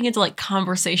just turning into, like,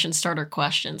 conversation starter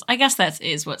questions. I guess that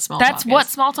is what small talk is. That's what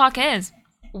small talk is.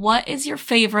 What is your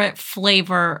favorite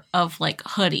flavor of, like,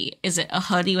 hoodie? Is it a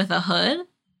hoodie with a hood?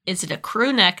 Is it a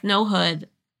crew neck, no hood,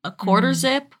 a quarter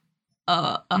zip,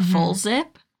 a full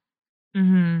zip?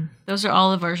 Those are all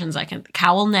the versions I can...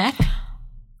 Cowl neck.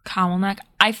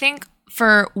 I think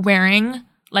for wearing,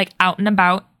 like, out and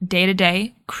about,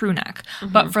 day-to-day, crew neck.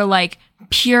 But for, like,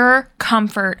 pure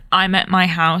comfort, I'm at my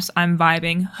house, I'm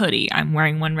vibing, hoodie. I'm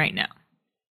wearing one right now.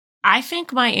 I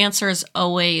think my answer is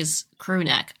always crew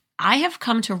neck. I have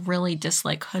come to really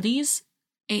dislike hoodies.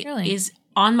 It is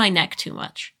on my neck too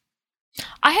much.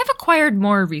 I have acquired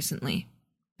more recently.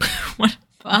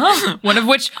 One of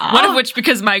which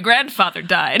because my grandfather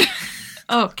died.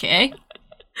 Okay.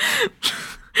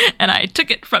 And I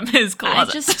took it from his closet.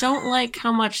 I just don't like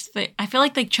how much I feel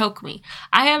like they choke me.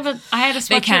 I had a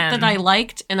sweatshirt that I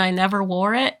liked and I never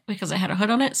wore it because I had a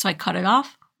hood on it, so I cut it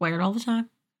off, wear it all the time.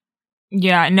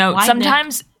 Yeah, no.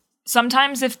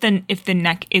 Sometimes if the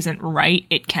neck isn't right,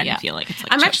 it can feel like it's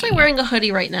like I'm actually wearing a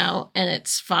hoodie right now, and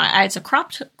it's fine. It's a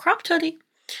cropped hoodie.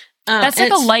 That's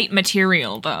like a light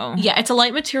material, though. Yeah, it's a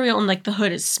light material, and, like, the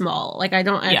hood is small. Like, I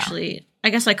don't actually. Yeah. I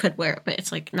guess I could wear it, but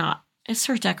it's, like, not. It's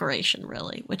for decoration,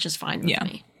 really, which is fine with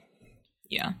me.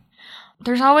 Yeah.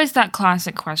 There's always that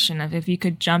classic question of if you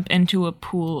could jump into a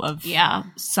pool of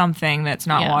something that's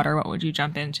not water, what would you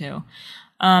jump into?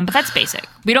 But that's basic.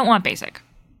 We don't want basic.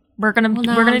 We're gonna do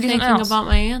something else. About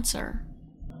my answer.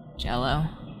 Jello.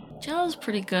 Jello's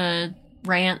pretty good.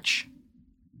 Ranch.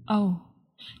 Oh,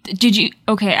 did you?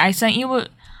 Okay, I sent you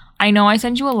I know I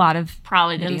sent you a lot of.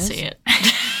 Probably videos. didn't see it.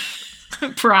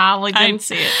 Probably didn't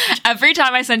see it. Every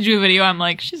time I send you a video, I'm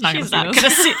like, she's not going to see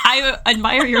this. I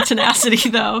admire your tenacity,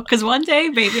 though, because one day,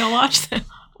 maybe I'll watch them.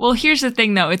 Well, here's the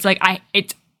thing, though. It's like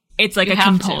it's like a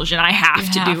compulsion. I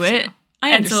have to do it.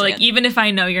 I understand. And so, like, even if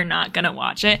I know you're not going to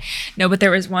watch it. No, but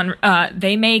there was one,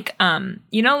 they make,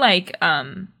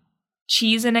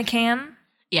 cheese in a can?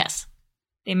 Yes.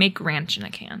 They make ranch in a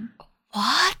can.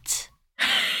 What?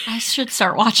 I should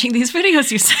start watching these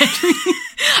videos you sent me.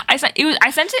 I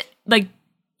sent it like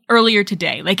earlier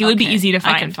today. Like it would be easy to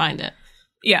find. I can find it.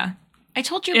 Yeah. I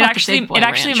told you about the Big Boy It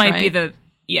actually ranch, might right? be the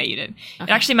Yeah, you did. Okay. It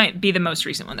actually might be the most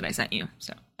recent one that I sent you.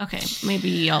 So okay,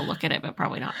 maybe I'll look at it, but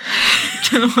probably not.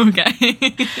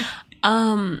 Okay.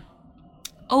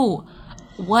 Oh,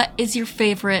 what is your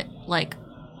favorite like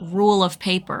rule of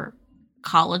paper?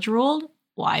 College ruled,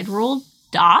 wide ruled,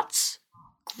 dots?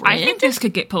 Grid? I think this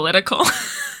could get political.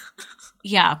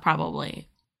 Yeah, probably.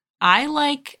 I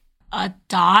like a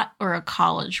dot or a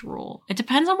college rule. It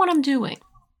depends on what I'm doing.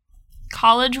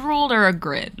 College ruled or a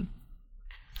grid?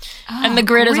 And the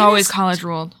grid is always college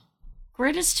ruled.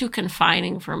 Grid is too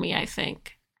confining for me, I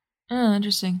think. Oh,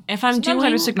 interesting. If I'm Sometimes I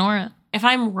just ignore it. If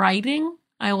I'm writing,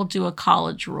 I will do a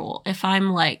college rule. If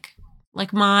I'm like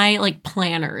my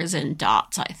planner is in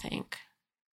dots, I think.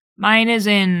 Mine is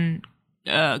in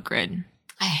grid.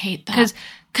 I hate that.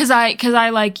 Because I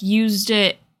like used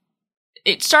it.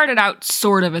 It started out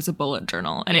sort of as a bullet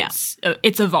journal, and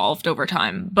it's evolved over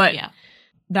time. But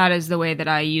that is the way that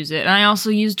I use it. And I also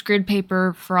used grid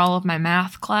paper for all of my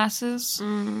math classes.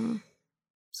 Mm.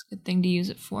 It's a good thing to use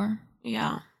it for.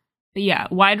 Yeah. But yeah,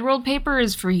 wide ruled paper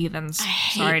is for heathens.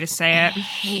 Sorry to say it. I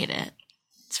hate it.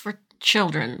 It's for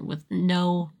children with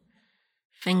no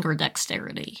finger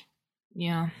dexterity.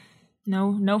 Yeah.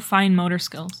 No fine motor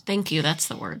skills. Thank you. That's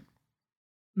the word.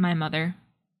 My mother.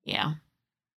 Yeah.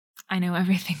 I know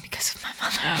everything because of my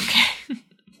mother.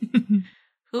 Okay.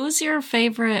 Who's your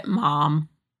favorite mom?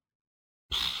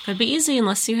 Could be easy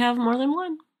unless you have more than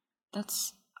one.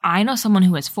 I know someone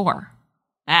who has 4.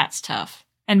 That's tough.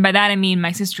 And by that I mean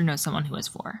my sister knows someone who has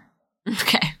 4.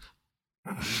 Okay.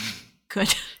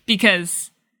 Good.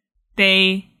 Because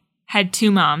they had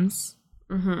 2 moms.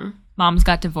 Mm-hmm. Moms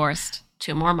got divorced.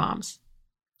 2 more moms.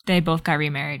 They both got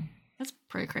remarried. That's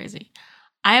pretty crazy.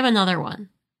 I have another one.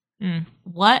 Mm.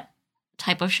 What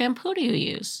type of shampoo do you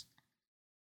use?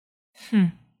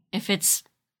 If it's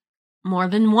more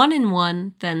than 1 in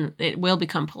 1, then it will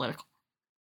become political.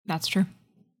 That's true.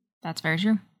 That's very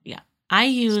true. Yeah. I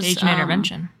use Stage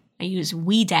intervention. I use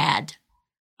Weedad.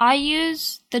 I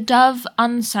use the Dove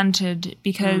unscented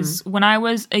because when I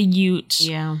was a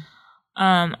Ute,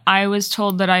 I was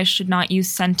told that I should not use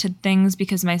scented things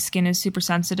because my skin is super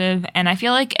sensitive, and I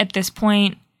feel like at this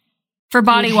point, for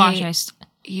body wash, I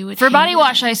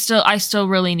still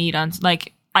really need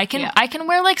I can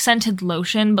wear like scented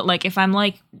lotion, but like if I'm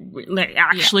like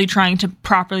actually trying to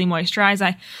properly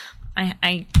moisturize,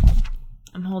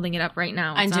 I'm holding it up right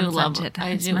now. It's I do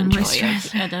enjoy it.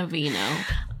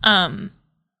 Aveeno.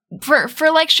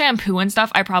 For like shampoo and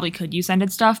stuff, I probably could use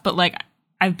scented stuff, but like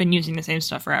I've been using the same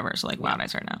stuff forever, so like why would I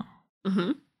start now?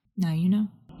 Mm-hmm. Now you know.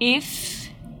 If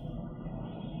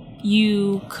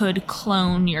you could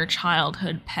clone your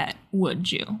childhood pet,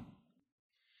 would you?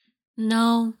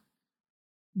 No.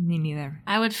 Me neither.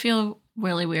 I would feel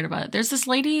really weird about it. There's this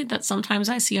lady that sometimes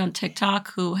I see on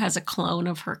TikTok who has a clone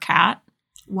of her cat.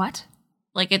 What?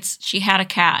 Like she had a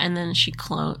cat and then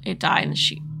it died and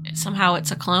somehow it's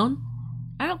a clone.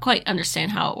 I don't quite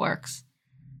understand how it works.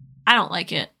 I don't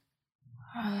like it.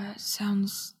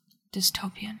 Sounds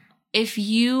dystopian. If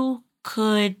you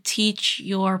could teach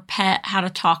your pet how to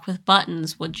talk with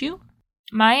buttons, would you?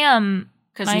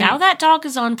 Because now that dog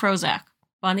is on Prozac.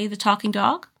 Bunny the talking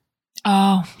dog?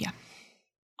 Oh, yeah.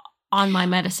 On my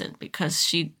medicine because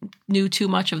she knew too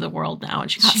much of the world now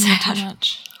and she got sad.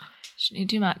 She knew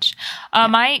too much.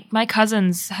 My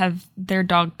cousins have their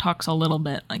dog talks a little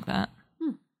bit like that.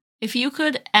 If you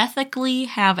could ethically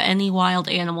have any wild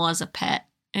animal as a pet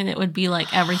and it would be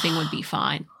like everything would be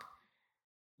fine,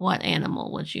 what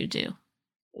animal would you do?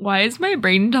 Why is my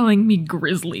brain telling me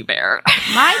grizzly bear?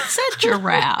 Mine said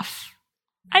giraffe.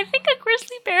 I think a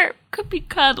grizzly bear could be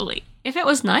cuddly. If it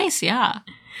was nice, yeah.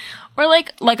 Or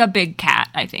like a big cat,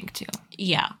 I think, too.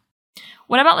 Yeah.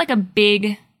 What about like a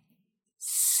big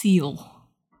seal?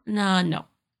 No.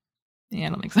 Yeah, I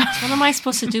don't think so. What am I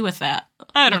supposed to do with that?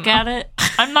 I don't know. Look at it?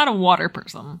 I'm not a water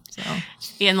person, so.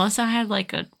 Yeah, unless I had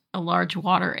like a large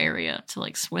water area to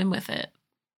like swim with it.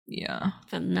 Yeah.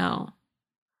 Then no.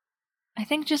 I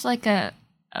think just like a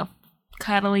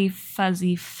cuddly,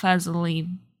 fuzzy, fuzzily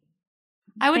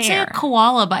I would say a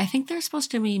koala, but I think they're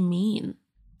supposed to be mean.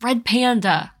 Red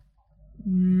panda.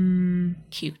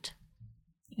 Cute.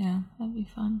 Yeah, that'd be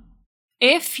fun.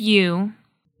 If you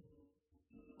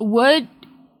would...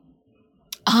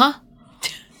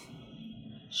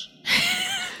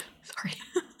 Sorry.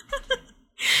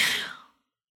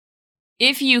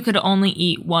 If you could only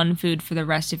eat one food for the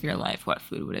rest of your life, what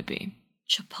food would it be?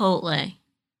 Chipotle.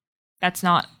 That's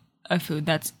not a food.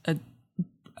 That's a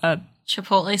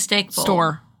Chipotle steak bowl.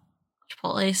 Store.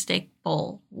 Chipotle steak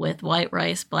bowl with white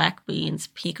rice, black beans,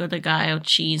 pico de gallo,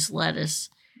 cheese, lettuce,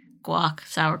 guac,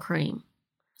 sour cream.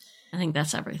 I think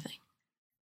that's everything.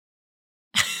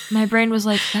 My brain was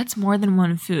like, that's more than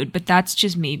one food, but that's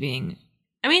just me being...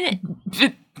 I mean,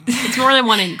 it's more than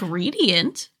one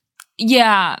ingredient.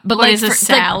 Yeah, but what, like, is a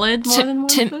salad more than one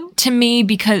food? To me,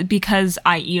 because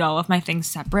I eat all of my things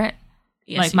separate,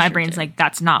 yes, like my brain's like,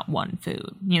 that's not one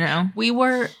food, you know? We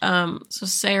were, so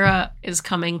Sarah is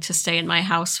coming to stay in my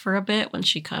house for a bit when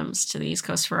she comes to the East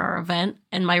Coast for our event.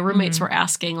 And my roommates were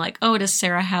asking, like, oh, does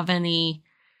Sarah have any,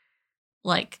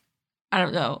 like, I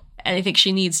don't know, anything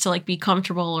she needs to, like, be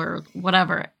comfortable or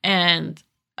whatever. And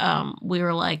we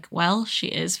were like, well, she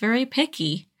is very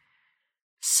picky.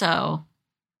 So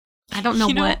I don't know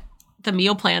what the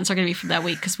meal plans are going to be for that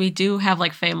week, because we do have,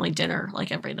 like, family dinner,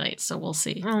 like, every night. So we'll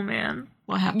see. Oh, man.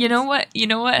 What happens? You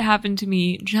know what happened to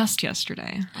me just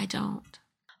yesterday? I don't.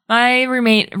 My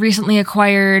roommate recently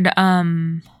acquired,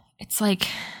 it's like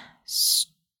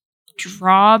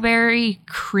strawberry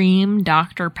cream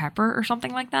Dr. Pepper or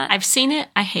something like that. I've seen it.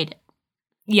 I hate it.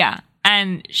 Yeah.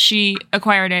 And she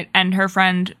acquired it, and her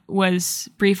friend was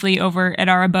briefly over at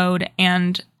our abode,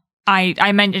 and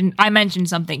I mentioned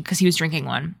something because he was drinking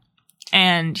one,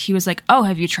 and he was like, oh,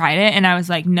 have you tried it? And I was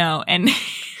like, no. And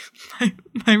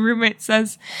my roommate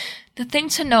says, the thing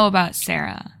to know about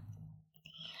Sarah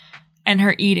and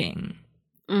her eating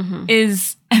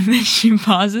is, and then she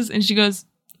pauses and she goes,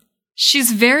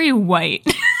 she's very white.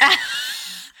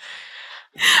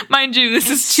 Mind you, this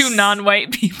is two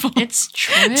non-white people. It's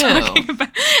true. Talking about,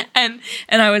 and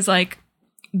I was like,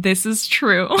 this is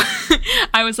true.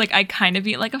 I was like, I kind of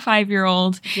eat like a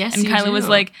 5-year-old. Yes, and Kyla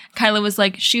was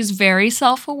like, she's very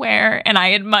self-aware, and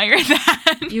I admire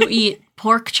that. You eat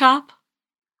pork chop,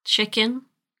 chicken,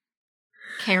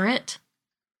 carrot,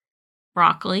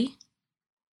 broccoli,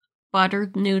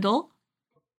 buttered noodle,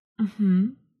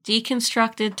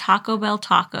 deconstructed Taco Bell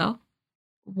taco,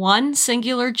 one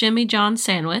singular Jimmy John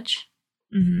sandwich,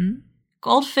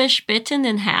 goldfish bitten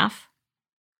in half.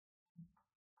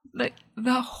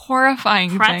 The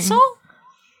horrifying pretzel?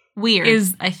 thing Weird,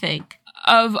 is, I think.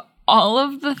 Of all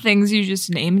of the things you just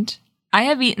named, I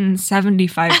have eaten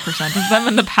 75% of them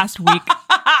in the past week.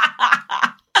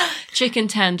 Chicken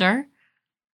tender.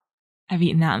 I've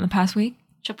eaten that in the past week.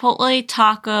 Chipotle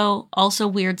taco, also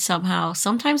weird somehow.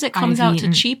 Sometimes it comes out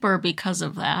to cheaper because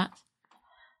of that.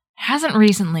 Hasn't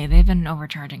recently. They've been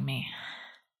overcharging me.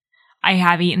 I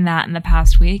have eaten that in the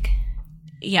past week.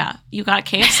 Yeah, you got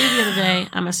KFC the other day.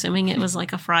 I'm assuming it was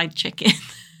like a fried chicken.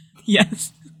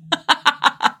 Yes.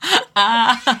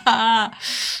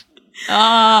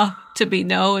 To be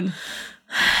known.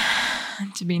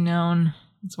 To be known.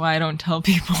 That's why I don't tell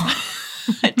people.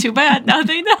 Too bad. Now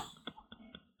they know.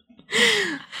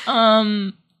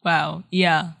 Wow.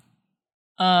 Yeah.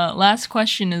 Last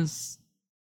question is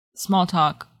small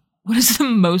talk. What is the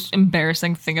most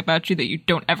embarrassing thing about you that you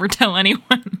don't ever tell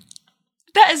anyone?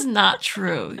 That is not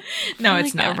true. No,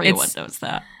 it's not. Everyone knows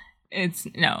that. It's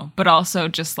no, but also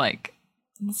just like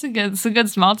it's a good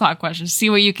small talk question. See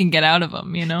what you can get out of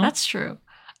them. You know, that's true.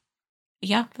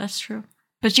 Yeah, that's true.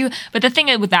 But the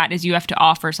thing with that is you have to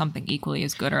offer something equally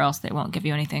as good, or else they won't give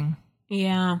you anything.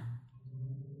 Yeah,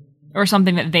 or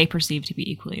something that they perceive to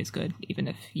be equally as good, even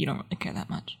if you don't really care that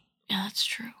much. Yeah, that's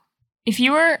true. If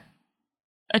you were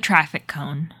a traffic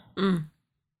cone,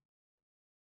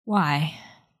 why?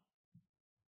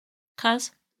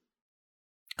 'Cause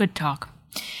good talk.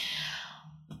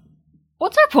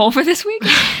 What's our poll for this week?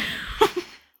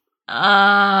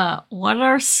 What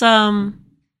are some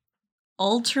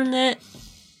alternate?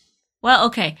 Well,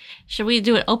 okay. Should we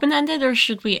do it open-ended, or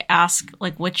should we ask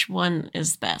like which one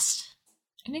is best?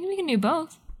 I think we can do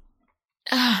both.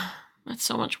 That's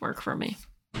so much work for me.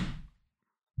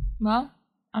 Well,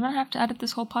 I'm gonna have to edit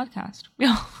this whole podcast. We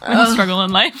all struggle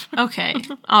in life. Okay.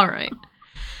 All right.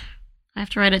 I have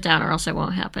to write it down, or else it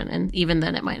won't happen. And even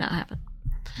then, it might not happen.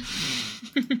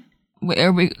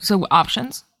 So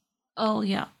options? Oh,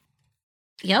 yeah.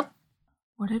 Yep.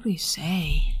 What did we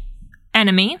say?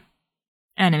 Enemy.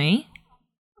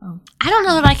 Oh. I don't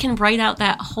know that I can write out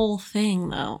that whole thing,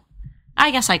 though.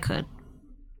 I guess I could.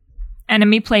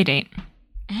 Enemy playdate.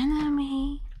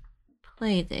 Enemy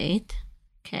playdate.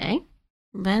 Okay.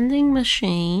 Vending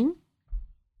machine.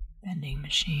 Vending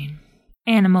machine.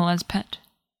 Animal as pet.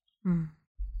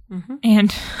 Mm-hmm.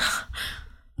 And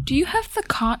do you have the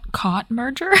cot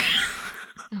merger?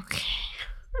 Okay.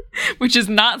 Which is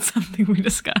not something we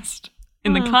discussed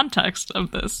in the context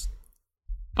of this.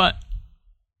 But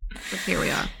here we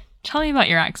are. Tell me about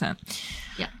your accent.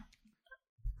 Yeah.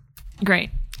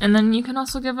 Great. And then you can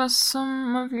also give us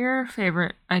some of your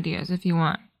favorite ideas if you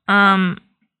want.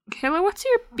 Kayla, what's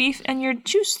your beef and your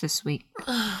juice this week?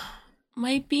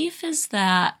 My beef is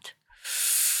that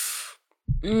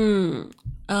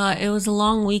it was a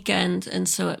long weekend, and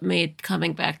so it made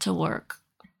coming back to work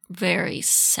very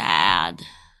sad,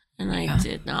 and I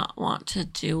did not want to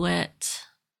do it.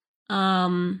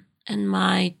 And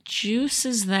my juice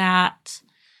is that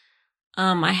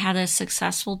I had a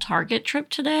successful Target trip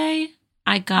today.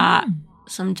 I got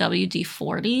some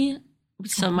WD-40,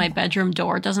 so my bedroom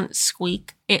door doesn't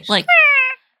squeak.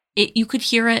 You could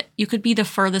hear it. You could be the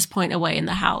furthest point away in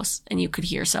the house, and you could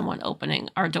hear someone opening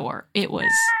our door. It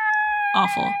was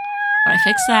awful. But I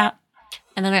fixed that.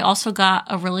 And then I also got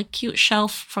a really cute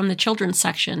shelf from the children's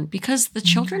section, because the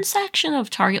children's section of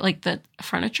Target, like the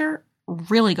furniture,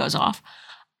 really goes off.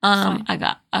 I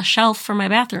got a shelf for my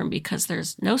bathroom because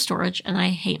there's no storage, and I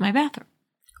hate my bathroom.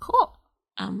 Cool.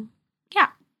 Yeah.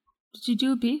 Did you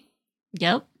do a beef?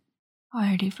 Yep. Oh, I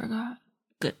already forgot.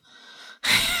 Good.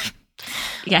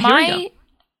 Yeah, here we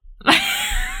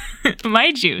go.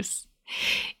 My juice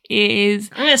is...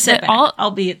 I'm going to sit back.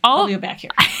 I'll be back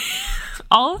here.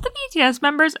 All of the BTS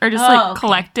members are just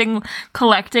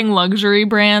collecting luxury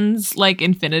brands like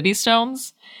Infinity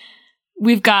Stones.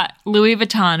 We've got Louis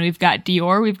Vuitton, we've got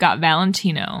Dior, we've got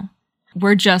Valentino.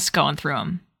 We're just going through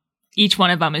them. Each one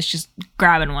of them is just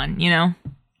grabbing one, you know?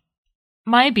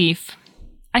 My beef.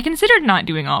 I considered not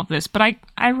doing all of this, but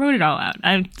I wrote it all out.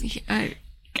 I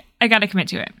gotta commit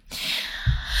to it.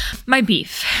 My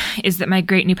beef is that my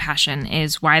great new passion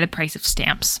is why the price of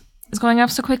stamps is going up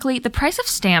so quickly. The price of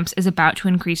stamps is about to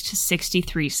increase to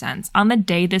 63 cents on the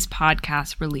day this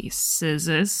podcast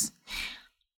releases.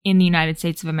 In the United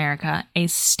States of America, a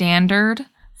standard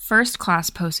first-class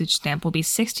postage stamp will be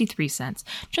 63 cents.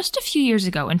 Just a few years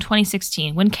ago, in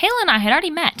 2016, when Kayla and I had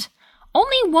already met,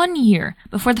 only 1 year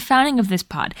before the founding of this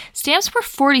pod, stamps were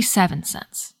 47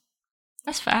 cents.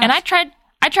 That's fast. And I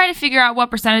tried to figure out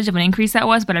what percentage of an increase that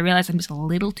was, but I realized I'm just a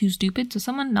little too stupid. So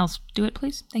someone else do it,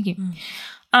 please. Thank you.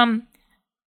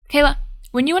 Kayla,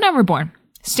 when you and I were born,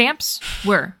 stamps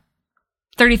were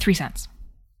 33 cents.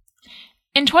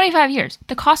 In 25 years,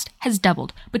 the cost has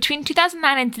doubled. Between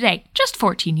 2009 and today, just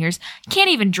 14 years. Can't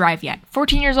even drive yet.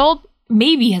 14 years old,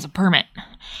 maybe has a permit.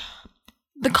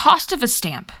 The cost of a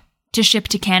stamp to ship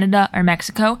to Canada or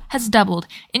Mexico has doubled.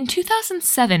 In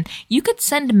 2007, you could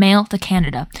send mail to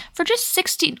Canada for just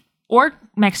 60, or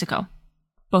Mexico,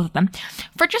 both of them,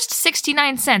 for just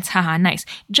 69 cents. Haha, nice.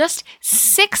 Just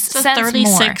 6 cents more.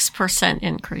 36%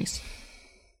 increase.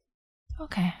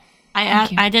 Okay.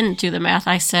 I didn't do the math.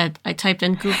 I typed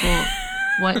in Google,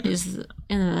 what is,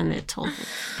 and then it told me.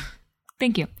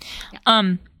 Thank you.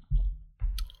 Yeah.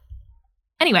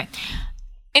 Anyway.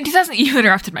 In 2000, you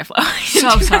interrupted my flow.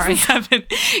 So sorry.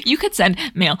 You could send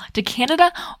mail to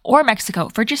Canada or Mexico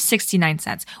for just 69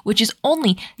 cents, which is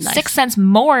only 6 cents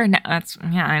more. I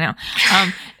know.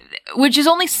 Which is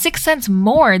only 6 cents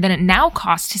more than it now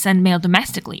costs to send mail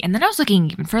domestically. And then I was looking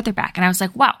even further back, and I was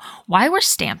like, wow, why were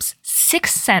stamps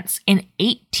 6 cents in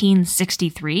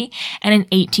 1863, and in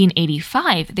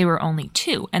 1885 they were only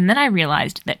 2? And then I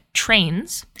realized that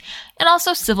trains and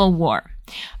also Civil War.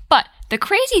 But the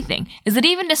crazy thing is that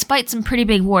even despite some pretty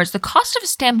big wars, the cost of a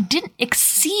stamp didn't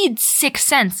exceed 6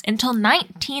 cents until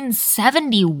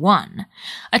 1971,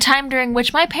 a time during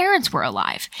which my parents were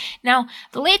alive. Now,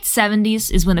 the late 70s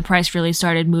is when the price really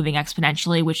started moving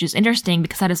exponentially, which is interesting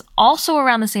because that is also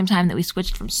around the same time that we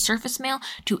switched from surface mail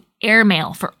to air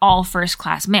mail for all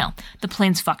first-class mail. The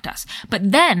planes fucked us.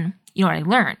 But then, you know what I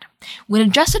learned? When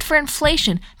adjusted for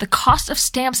inflation, the cost of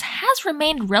stamps has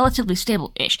remained relatively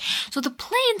stable-ish. So the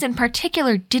planes in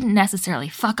particular didn't necessarily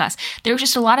fuck us. There was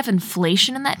just a lot of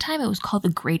inflation in that time. It was called the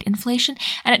Great Inflation.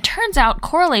 And it turns out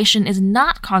correlation is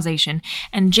not causation,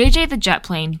 and JJ the jet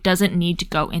plane doesn't need to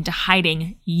go into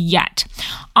hiding yet.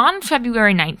 On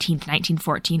February 19th,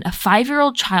 1914, a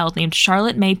 5-year-old child named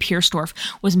Charlotte May Piersdorf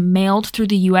was mailed through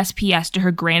the USPS to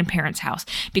her grandparents' house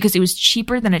because it was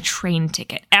cheaper than a train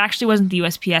ticket. It actually wasn't the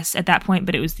USPS at that point,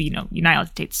 but it was the United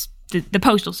States, the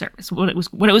Postal Service, what it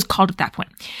was called at that point.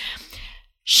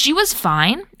 She was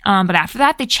fine, but after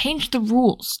that they changed the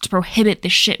rules to prohibit the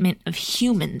shipment of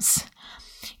humans.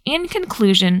 In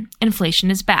conclusion,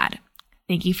 inflation is bad.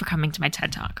 Thank you for coming to my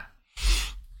TED Talk.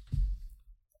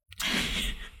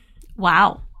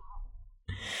 Wow.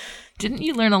 Didn't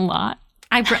you learn a lot?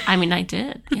 I mean, I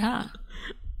did. Yeah.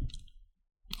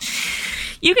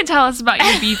 You can tell us about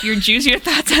your beef, your juice, your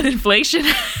thoughts on inflation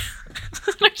on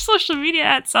our social media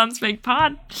at Sounds Fake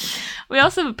Pod. We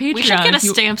also have a Patreon. We should get a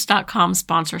Stamps.com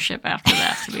sponsorship after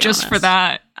that, to be just honest. For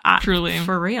that, truly.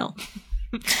 For real.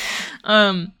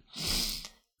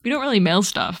 We don't really mail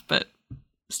stuff, but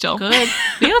still. Good.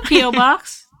 We have a P.O.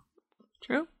 box.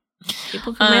 True.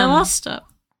 People can mail us stuff.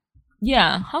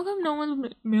 Yeah. How come no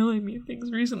one's mailing me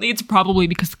things recently? It's probably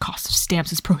because the cost of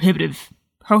stamps is prohibitive.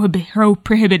 Prohibitive.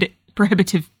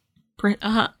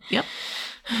 Yep.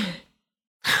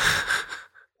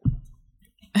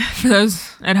 For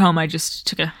those at home, I just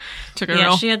took a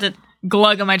real she had to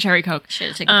glug of my cherry Coke. She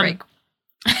had to take a break.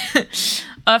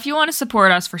 If you want to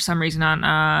support us for some reason on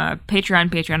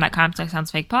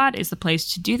patreon.com/soundsfakepod is the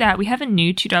place to do that. We have a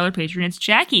new $2 patron. It's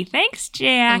Jackie. Thanks,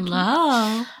 Jackie.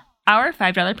 Hello. Our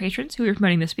 $5 patrons who we're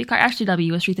promoting this week are Ashley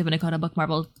W., Astritha Vinicota, Book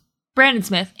Marble, Brandon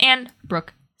Smith, and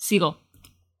Brooke Siegel.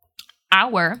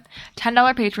 Our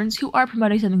 $10 patrons who are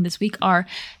promoting something this week are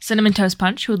Cinnamon Toast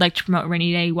Punch, who would like to promote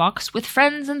Rainy Day Walks with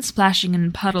Friends and Splashing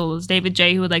in Puddles. David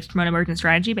J., who would like to promote Emergent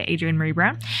Strategy by Adrienne Marie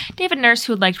Brown. David Nurse,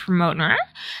 who would like to promote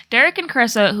Derek and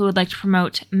Carissa, who would like to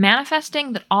promote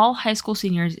Manifesting that all high school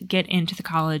seniors get into the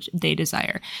college they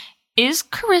desire. Is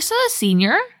Carissa a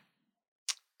senior?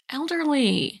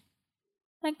 Elderly.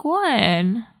 Like what?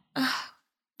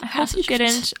 I hope you get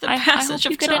into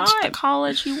the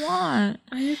college you want.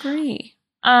 I agree.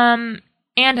 And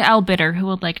Al Bitter, who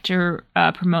would like to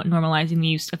promote normalizing the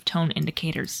use of tone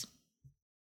indicators.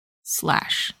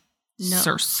 /Source.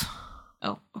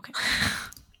 Oh, okay.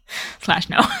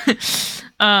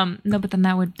 /no. No, but then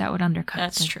that would undercut.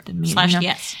 That's true. The meaning,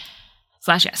 /yes.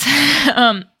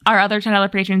 /yes. Our other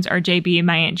 $10 patrons are JB,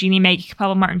 my Aunt Jeannie, Maggie,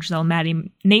 Capella, Martin, Giselle,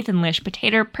 Maddie, Nathan Lish,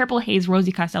 Potato, Purple Haze,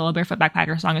 Rosie Costello, Barefoot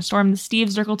Backpacker, Song of Storm, Steve,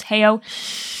 Zirkle, Teo,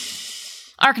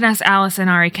 Arcaness, Allison,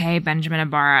 R.E.K., Benjamin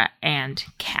Ibarra, and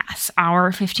Cass.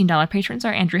 Our $15 patrons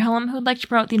are Andrew Hillum, who would like to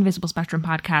promote the Invisible Spectrum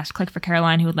podcast, Click for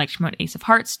Caroline, who would like to promote Ace of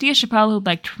Hearts, Dia Chappelle, who would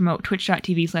like to promote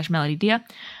twitch.tv/melodydia,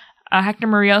 Hector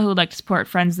Muriel, who would like to support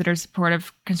friends that are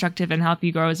supportive, constructive, and help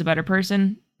you grow as a better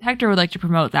person. Hector would like to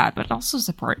promote that, but also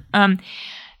support.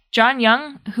 John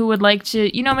Young, who would like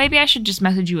to, maybe I should just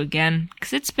message you again,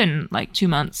 because it's been like 2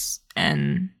 months,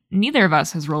 and neither of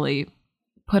us has really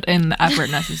put in the effort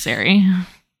necessary.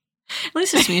 At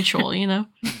least it's mutual,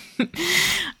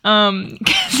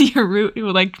 Kezia Root, who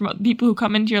would like to promote people who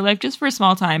come into your life just for a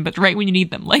small time, but right when you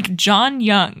need them, like John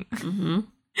Young,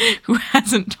 who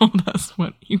hasn't told us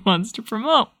what he wants to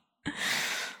promote.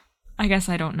 I guess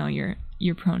I don't know your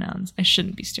pronouns. I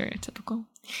shouldn't be stereotypical.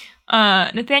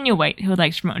 Nathaniel White, who would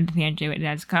like to promote Nathaniel J. White.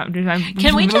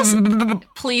 Can we just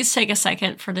please take a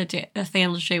second for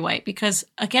Nathaniel J. White? Because,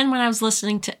 again, when I was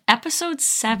listening to episode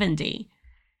 70,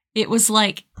 it was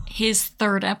like his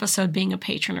third episode being a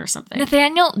patron or something.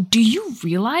 Nathaniel, do you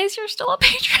realize you're still a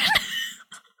patron?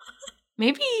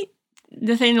 Maybe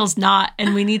Nathaniel's not,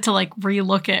 and we need to,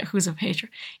 relook at who's a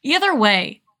patron. Either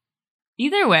way.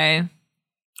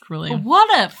 Really.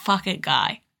 What a fucking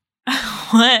guy.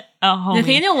 What a homie.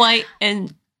 Nathaniel White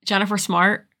and Jennifer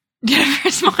Smart.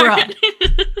 Bruh.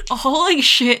 Holy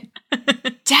shit.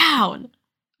 Down.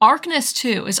 Arkness,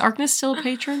 too. Is Arkness still a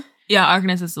patron? Yeah,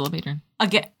 Arkness is still a patron.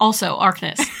 Again, also,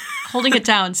 Arkness. Holding it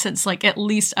down since, at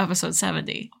least episode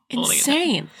 70.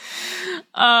 Insane.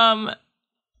 Also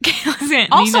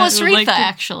Astritha,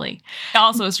 actually.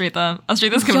 Also Astritha.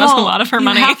 Astritha's given us a lot of her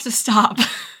money. You have to stop.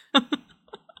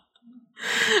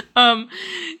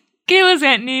 Kayla's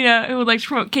Aunt Nina, who would like to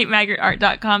promote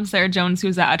KateMaggartArt.com, Sarah Jones,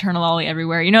 who's at Eternal Ollie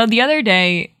everywhere. The other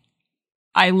day,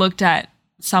 I looked at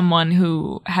someone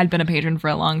who had been a patron for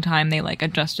a long time. They,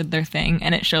 adjusted their thing,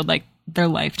 and it showed, their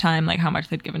lifetime, how much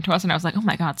they'd given to us, and I was like, oh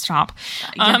my god, stop.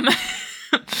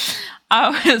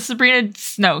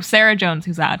 Sarah Jones,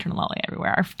 who's at Eternal Ollie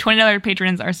everywhere. Our $20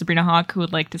 patrons are Sabrina Hawk, who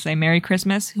would like to say Merry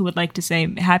Christmas, who would like to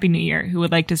say Happy New Year, who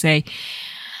would like to say...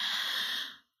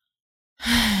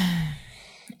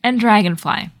 and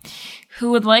Dragonfly,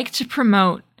 who would like to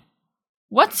promote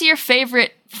what's your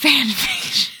favorite fan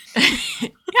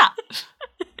fiction?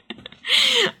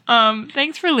 Yeah.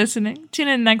 Thanks for listening. Tune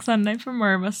in next Sunday for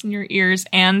more of us in your ears,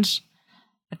 and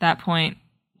at that point,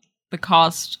 the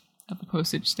cost of a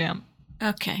postage stamp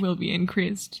will be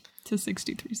increased to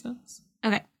 63 cents.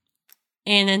 Okay.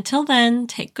 And until then,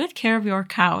 take good care of your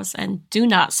cows and do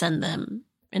not send them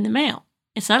in the mail.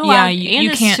 It's not allowed, and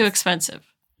it's too expensive.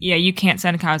 Yeah, you can't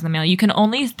send cows in the mail. You can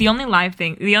only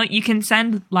you can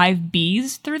send live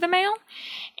bees through the mail,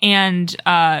 and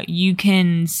you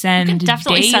can send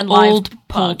day-old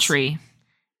poultry.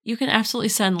 You can absolutely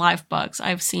send live bugs.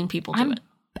 I've seen people do it.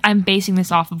 I'm basing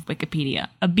this off of Wikipedia.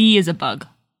 A bee is a bug.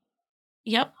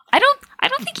 Yep. I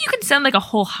don't think you can send like a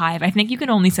whole hive. I think you can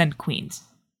only send queens.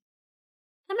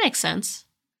 That makes sense.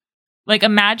 Like,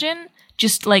 imagine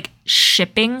just like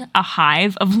shipping a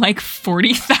hive of like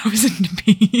 40,000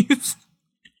 bees.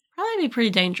 Probably be pretty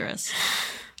dangerous.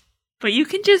 But you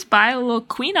can just buy a little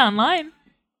queen online.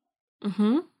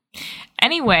 Mm-hmm.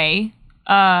 Anyway,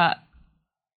 bye.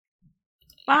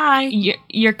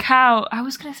 Your cow. I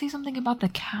was gonna say something about the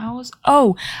cows.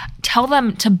 Oh, tell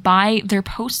them to buy their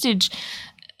postage.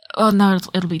 Oh no,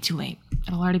 it'll be too late.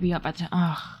 It'll already be up by the time.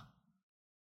 Oh,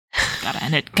 gotta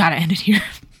end it. Gotta end it here.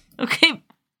 Okay.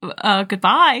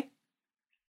 Goodbye.